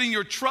 are you putting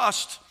your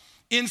trust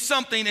in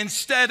something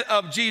instead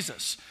of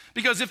Jesus?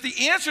 Because if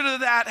the answer to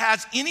that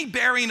has any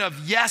bearing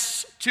of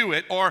yes to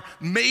it, or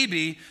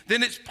maybe,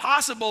 then it's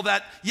possible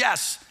that,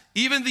 yes,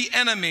 even the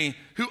enemy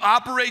who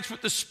operates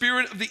with the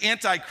spirit of the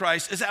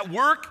Antichrist is at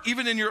work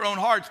even in your own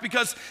hearts,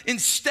 because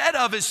instead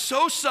of is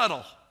so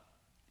subtle.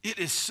 It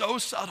is so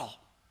subtle.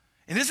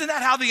 And isn't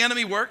that how the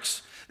enemy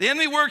works? The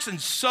enemy works in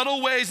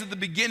subtle ways at the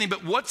beginning,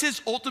 but what's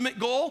his ultimate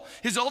goal?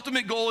 His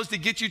ultimate goal is to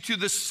get you to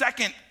the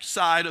second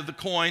side of the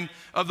coin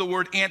of the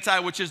word anti,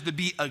 which is to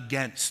be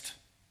against.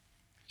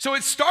 So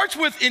it starts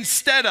with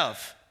instead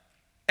of,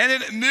 and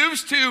then it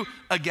moves to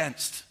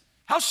against.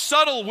 How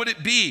subtle would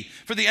it be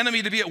for the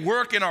enemy to be at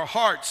work in our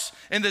hearts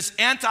in this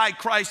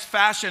antichrist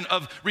fashion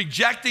of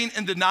rejecting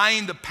and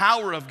denying the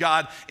power of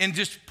God and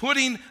just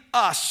putting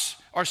us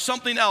or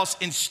something else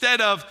instead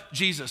of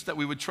Jesus that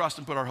we would trust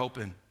and put our hope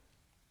in?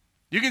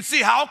 You can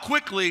see how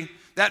quickly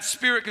that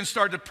spirit can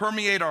start to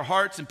permeate our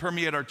hearts and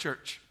permeate our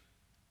church.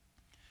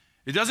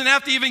 It doesn't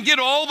have to even get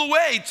all the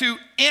way to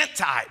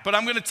anti, but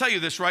I'm going to tell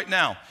you this right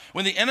now.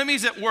 When the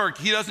enemy's at work,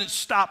 he doesn't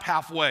stop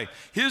halfway.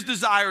 His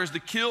desire is to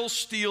kill,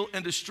 steal,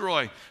 and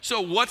destroy.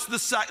 So what's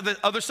the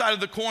other side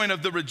of the coin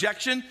of the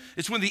rejection?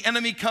 It's when the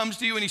enemy comes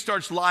to you and he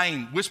starts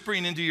lying,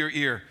 whispering into your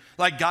ear,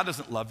 like God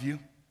doesn't love you.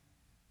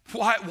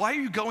 Why are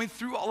you going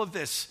through all of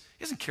this?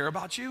 He doesn't care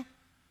about you.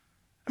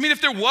 I mean,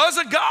 if there was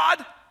a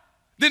God,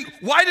 then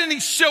why didn't he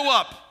show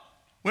up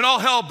when all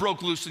hell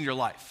broke loose in your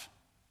life?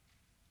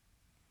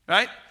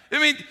 Right? I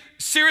mean,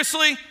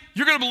 seriously,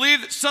 you're going to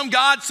believe that some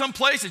God, some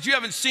place that you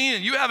haven't seen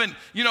and you haven't,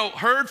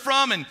 heard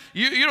from, and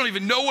you don't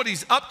even know what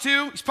he's up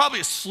to. He's probably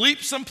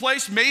asleep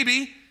someplace,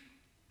 maybe,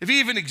 if he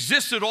even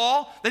exists at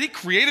all, that he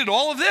created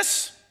all of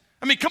this?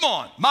 I mean, come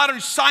on. Modern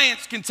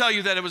science can tell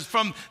you that it was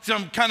from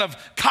some kind of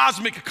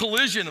cosmic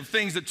collision of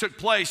things that took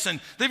place,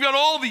 and they've got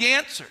all the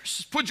answers.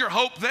 Just put your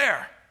hope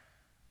there,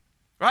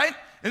 right?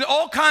 And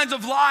all kinds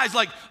of lies,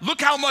 like, look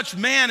how much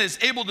man is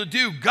able to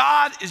do.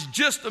 God is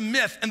just a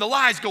myth, and the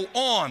lies go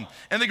on,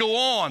 and they go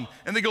on,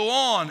 and they go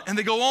on, and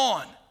they go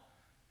on.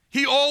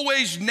 He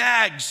always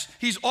nags.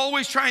 He's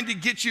always trying to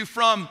get you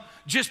from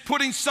just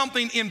putting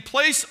something in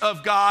place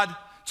of God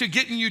to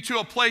getting you to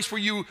a place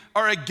where you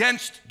are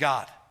against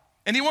God.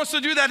 And he wants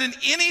to do that in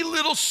any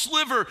little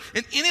sliver,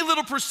 in any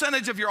little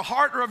percentage of your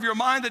heart or of your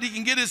mind that he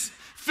can get his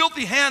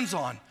filthy hands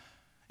on.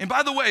 And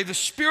by the way, the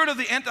spirit of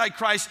the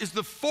Antichrist is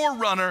the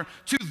forerunner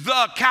to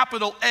the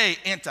capital A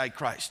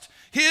Antichrist.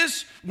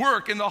 His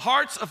work in the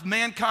hearts of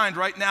mankind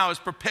right now is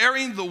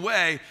preparing the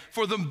way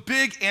for the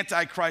big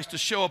Antichrist to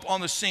show up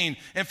on the scene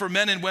and for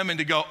men and women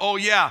to go, oh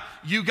yeah,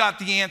 you got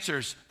the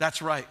answers.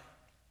 That's right.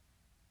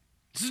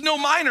 This is no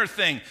minor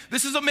thing.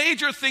 This is a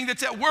major thing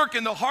that's at work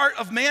in the heart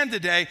of man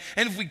today.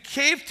 And if we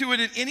cave to it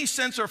in any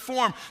sense or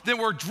form, then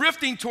we're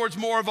drifting towards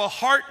more of a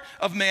heart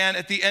of man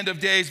at the end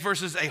of days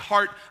versus a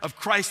heart of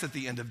Christ at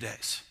the end of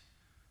days.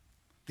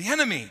 The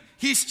enemy,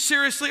 he's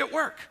seriously at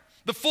work.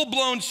 The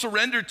full-blown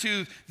surrender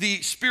to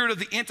the spirit of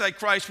the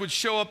Antichrist would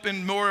show up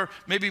in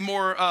maybe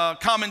more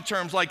common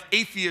terms like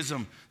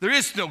atheism. There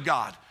is no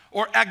God.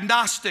 Or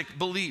agnostic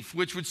belief,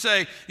 which would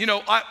say,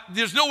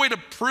 there's no way to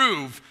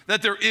prove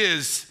that there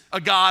is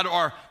a God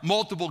or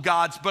multiple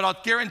gods, but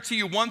I'll guarantee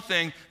you one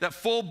thing, that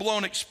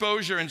full-blown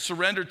exposure and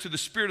surrender to the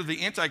spirit of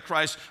the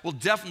Antichrist will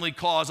definitely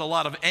cause a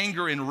lot of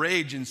anger and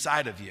rage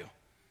inside of you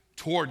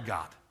toward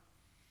God.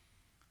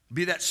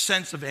 Be that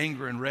sense of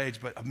anger and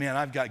rage, but man,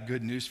 I've got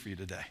good news for you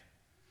today.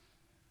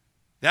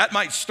 That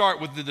might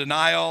start with the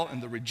denial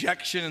and the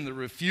rejection and the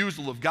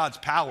refusal of God's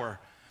power.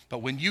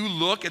 But when you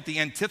look at the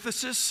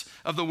antithesis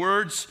of the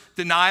words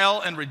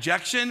denial and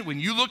rejection, when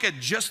you look at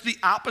just the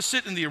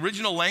opposite in the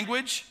original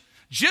language,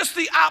 just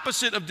the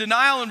opposite of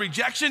denial and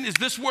rejection is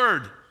this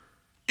word.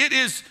 It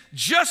is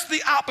just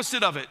the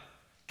opposite of it,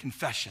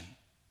 confession.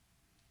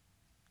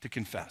 To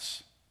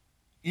confess.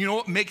 You know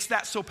what makes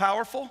that so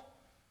powerful?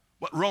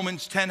 What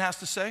Romans 10 has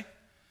to say?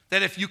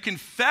 That if you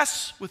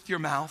confess with your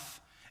mouth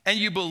and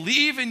you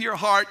believe in your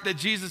heart that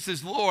Jesus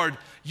is Lord,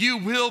 you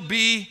will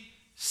be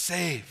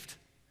saved.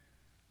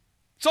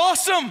 It's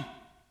awesome.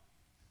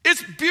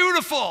 It's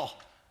beautiful.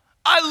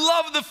 I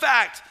love the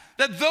fact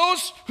that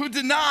those who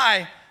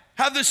deny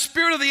have the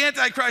spirit of the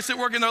Antichrist at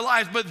work in their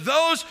lives, but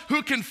those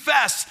who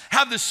confess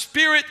have the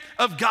Spirit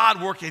of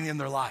God working in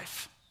their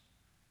life.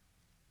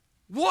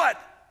 What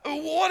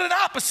an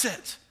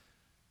opposite.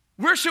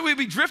 Where should we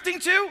be drifting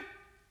to?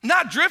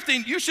 Not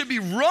drifting, you should be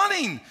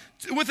running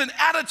with an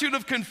attitude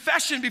of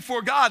confession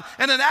before God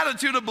and an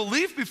attitude of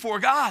belief before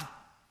God.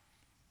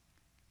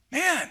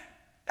 Man,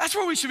 that's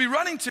where we should be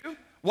running to.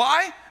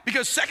 Why?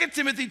 Because 2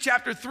 Timothy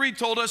chapter 3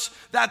 told us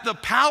that the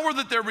power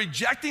that they're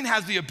rejecting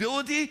has the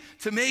ability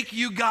to make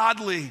you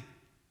godly.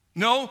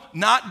 No,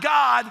 not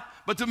God,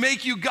 but to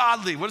make you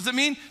godly. What does it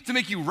mean? To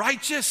make you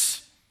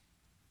righteous.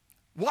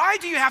 Why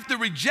do you have to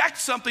reject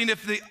something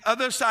if the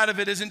other side of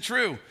it isn't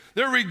true?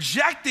 They're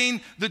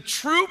rejecting the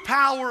true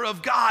power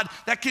of God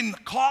that can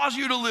cause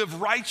you to live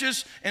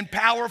righteous and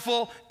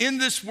powerful in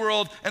this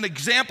world, an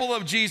example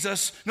of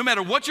Jesus, no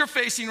matter what you're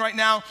facing right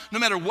now, no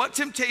matter what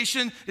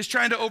temptation is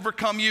trying to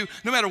overcome you,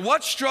 no matter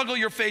what struggle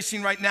you're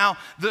facing right now,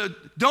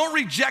 don't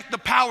reject the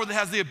power that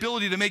has the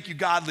ability to make you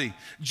godly.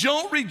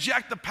 Don't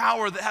reject the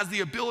power that has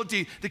the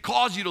ability to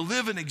cause you to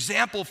live an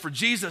example for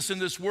Jesus in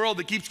this world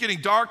that keeps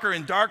getting darker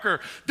and darker.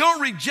 Don't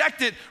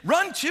reject it,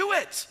 run to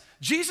it.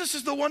 Jesus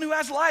is the one who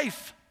has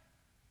life.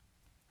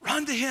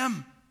 Run to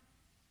him.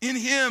 In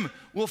him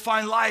we'll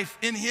find life.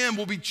 In him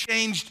we'll be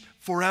changed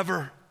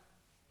forever.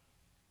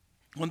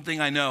 One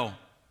thing I know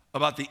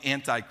about the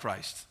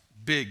Antichrist,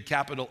 big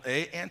capital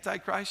A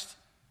Antichrist,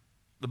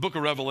 the book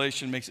of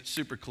Revelation makes it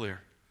super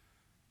clear.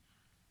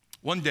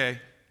 One day,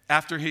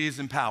 after he is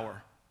in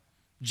power,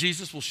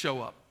 Jesus will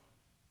show up.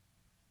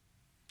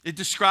 It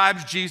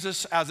describes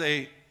Jesus as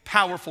a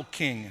powerful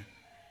king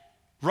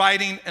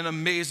riding an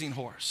amazing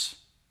horse.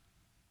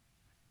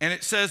 And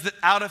it says that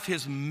out of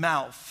his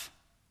mouth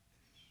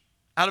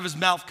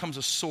comes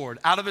a sword.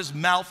 Out of his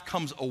mouth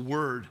comes a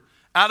word.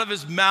 Out of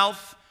his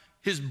mouth,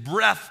 his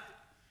breath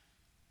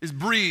is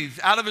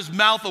breathed. Out of his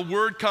mouth, a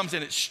word comes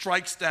and it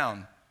strikes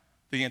down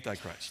the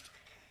Antichrist.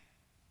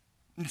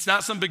 It's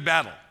not some big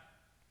battle.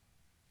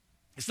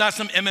 It's not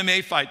some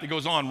MMA fight that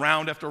goes on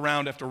round after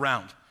round after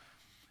round.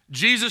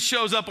 Jesus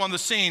shows up on the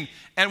scene,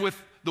 and with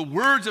the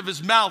words of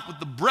his mouth, with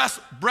the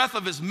breath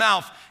of his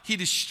mouth, he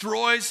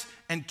destroys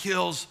and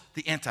kills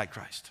the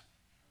Antichrist.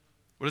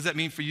 What does that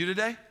mean for you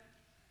today?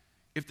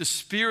 If the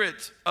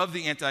spirit of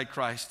the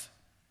Antichrist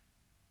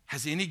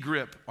has any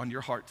grip on your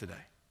heart today,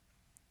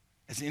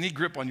 has any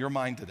grip on your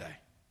mind today,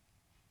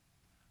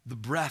 the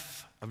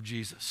breath of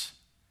Jesus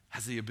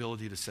has the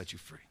ability to set you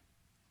free.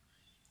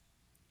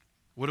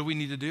 What do we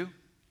need to do?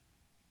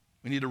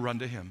 We need to run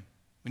to him.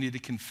 We need to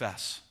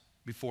confess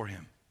before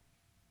him.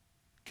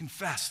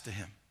 Confess to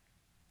him.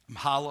 I'm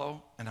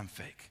hollow and I'm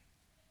fake.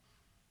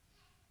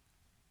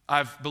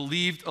 I've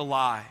believed a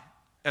lie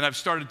and I've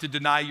started to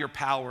deny your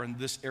power in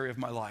this area of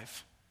my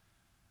life.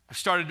 I've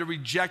started to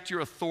reject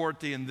your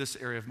authority in this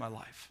area of my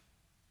life.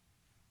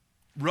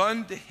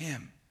 Run to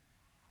him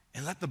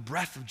and let the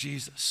breath of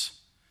Jesus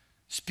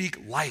speak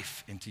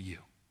life into you.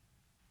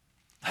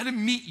 Let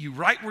him meet you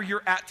right where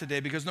you're at today,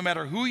 because no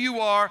matter who you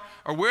are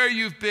or where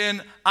you've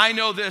been, I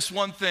know this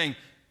one thing.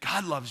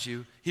 God loves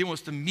you. He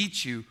wants to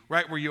meet you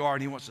right where you are,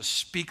 and he wants to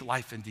speak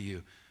life into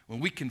you. When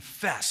we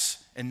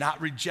confess and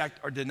not reject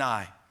or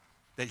deny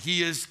that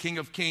he is King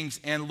of Kings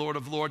and Lord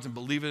of Lords and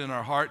believe it in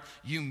our heart,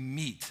 you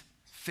meet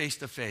face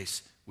to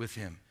face with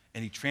him,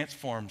 and he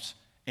transforms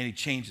and he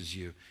changes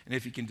you. And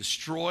if he can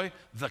destroy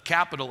the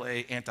capital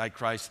A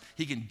Antichrist,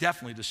 he can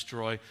definitely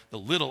destroy the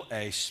little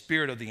a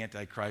spirit of the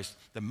Antichrist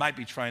that might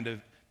be trying to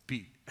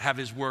have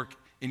his work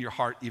in your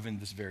heart even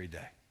this very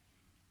day.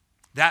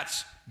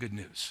 That's good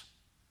news.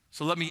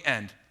 So let me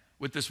end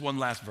with this one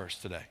last verse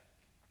today.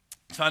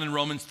 It's found in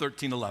Romans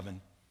 13:11.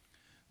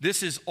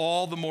 This is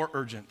all the more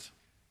urgent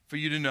for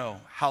you to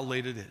know how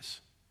late it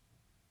is.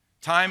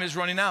 Time is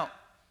running out.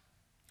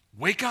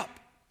 Wake up,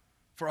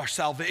 for our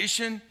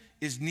salvation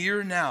is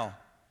nearer now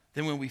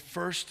than when we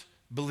first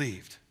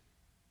believed.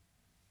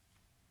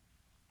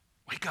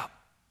 Wake up.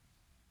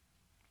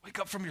 Wake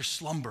up from your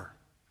slumber.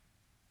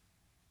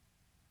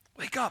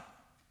 Wake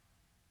up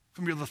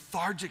from your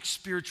lethargic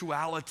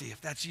spirituality,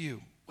 if that's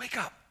you. Wake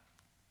up.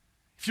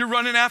 If you're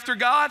running after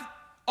God,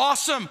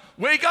 awesome.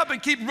 Wake up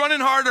and keep running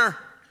harder.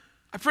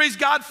 I praise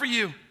God for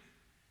you.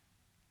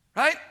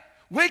 Right?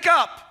 Wake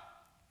up.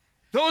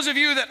 Those of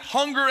you that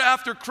hunger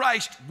after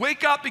Christ,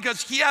 wake up,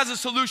 because he has a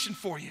solution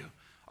for you.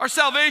 Our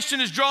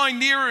salvation is drawing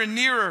nearer and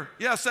nearer.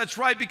 Yes, that's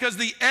right, because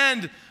the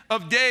end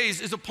of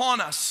days is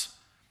upon us.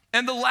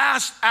 And the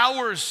last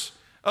hours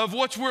of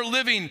what we're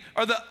living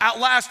are the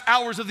last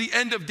hours of the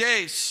end of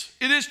days.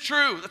 It is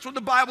true. That's what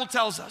the Bible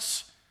tells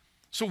us.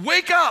 So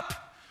wake up.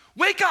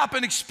 Wake up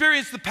and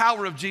experience the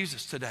power of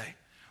Jesus today.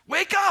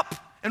 Wake up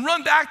and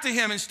run back to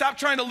him, and stop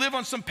trying to live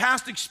on some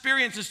past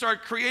experience and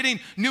start creating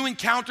new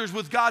encounters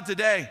with God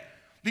today.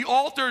 The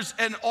altars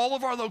and all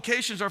of our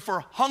locations are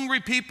for hungry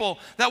people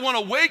that want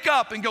to wake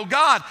up and go,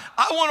 God,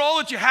 I want all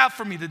that you have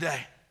for me today.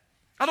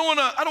 I don't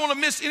want to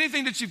miss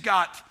anything that you've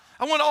got.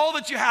 I want all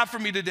that you have for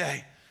me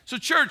today. So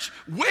church,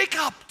 wake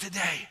up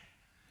today.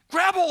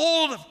 Grab a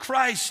hold of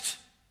Christ.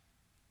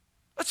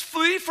 Let's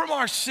flee from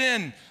our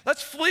sin.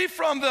 Let's flee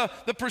from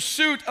the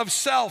pursuit of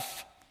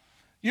self.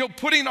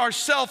 Putting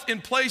ourselves in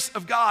place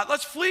of God.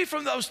 Let's flee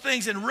from those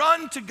things and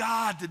run to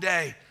God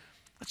today.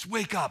 Let's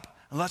wake up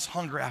and let's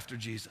hunger after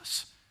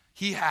Jesus.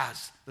 He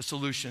has the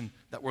solution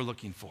that we're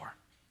looking for.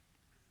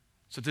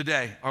 So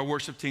today, our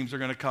worship teams are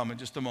going to come in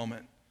just a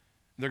moment.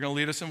 They're going to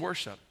lead us in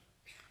worship.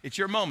 It's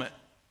your moment.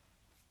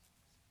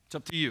 It's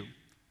up to you.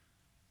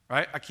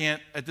 Right? I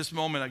can't, at this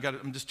moment,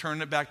 I'm just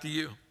turning it back to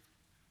you.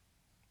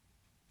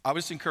 I would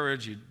just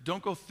encourage you,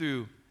 don't go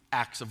through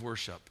acts of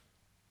worship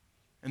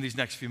in these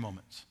next few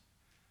moments.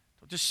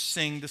 Don't just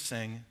sing to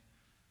sing.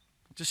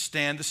 Don't just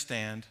stand to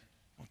stand.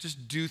 Don't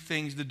just do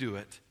things to do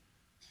it.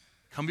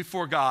 Come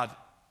before God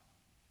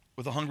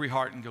with a hungry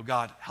heart and go,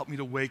 God, help me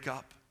to wake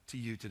up to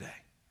you today.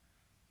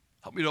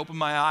 Help me to open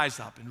my eyes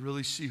up and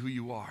really see who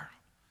you are.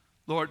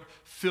 Lord,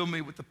 fill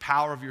me with the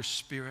power of your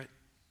Spirit.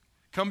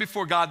 Come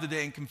before God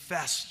today and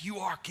confess you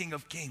are King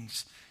of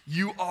Kings.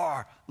 You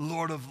are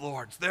Lord of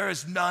Lords. There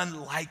is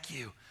none like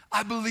you.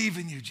 I believe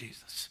in you,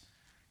 Jesus.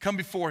 Come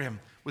before him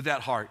with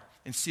that heart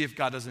and see if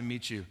God doesn't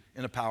meet you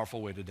in a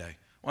powerful way today.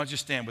 Why don't you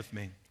stand with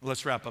me?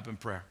 Let's wrap up in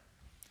prayer.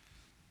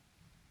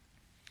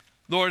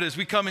 Lord, as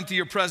we come into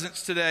your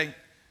presence today,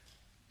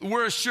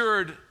 we're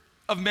assured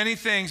of many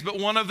things, but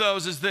one of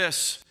those is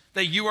this,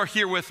 that you are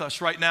here with us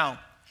right now,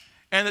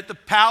 and that the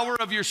power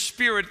of your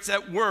Spirit is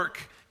at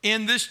work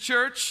in this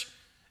church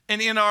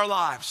and in our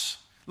lives.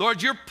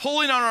 Lord, you're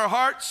pulling on our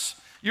hearts.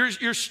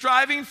 You're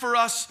striving for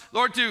us,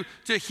 Lord,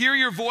 to hear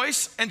your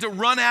voice and to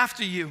run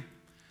after you.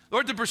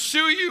 Lord, to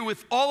pursue you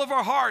with all of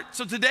our heart.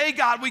 So today,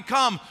 God, we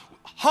come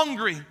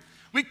hungry.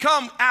 We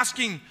come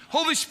asking,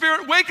 Holy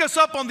Spirit, wake us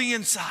up on the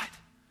inside.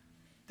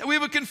 That we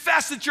would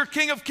confess that you're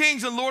King of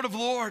Kings and Lord of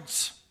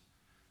Lords.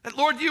 That,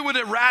 Lord, you would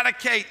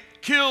eradicate,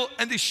 kill,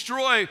 and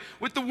destroy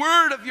with the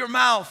word of your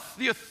mouth,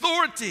 the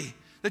authority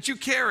that you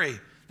carry,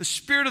 the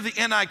spirit of the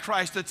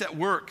Antichrist that's at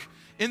work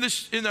in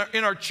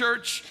our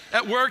church,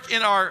 at work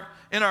in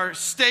our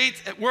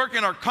state, at work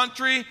in our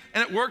country,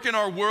 and at work in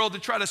our world to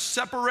try to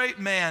separate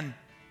man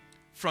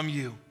from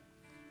you.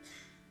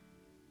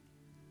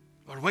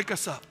 Lord, wake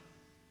us up.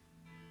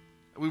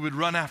 That we would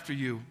run after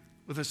you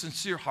with a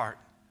sincere heart,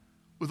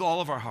 with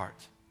all of our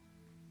heart,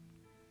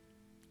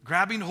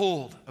 grabbing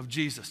hold of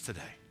Jesus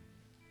today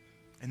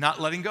and not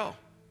letting go.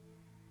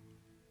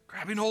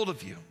 Grabbing hold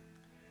of you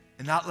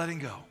and not letting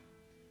go.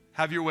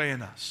 Have your way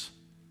in us.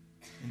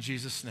 In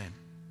Jesus' name,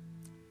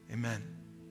 amen.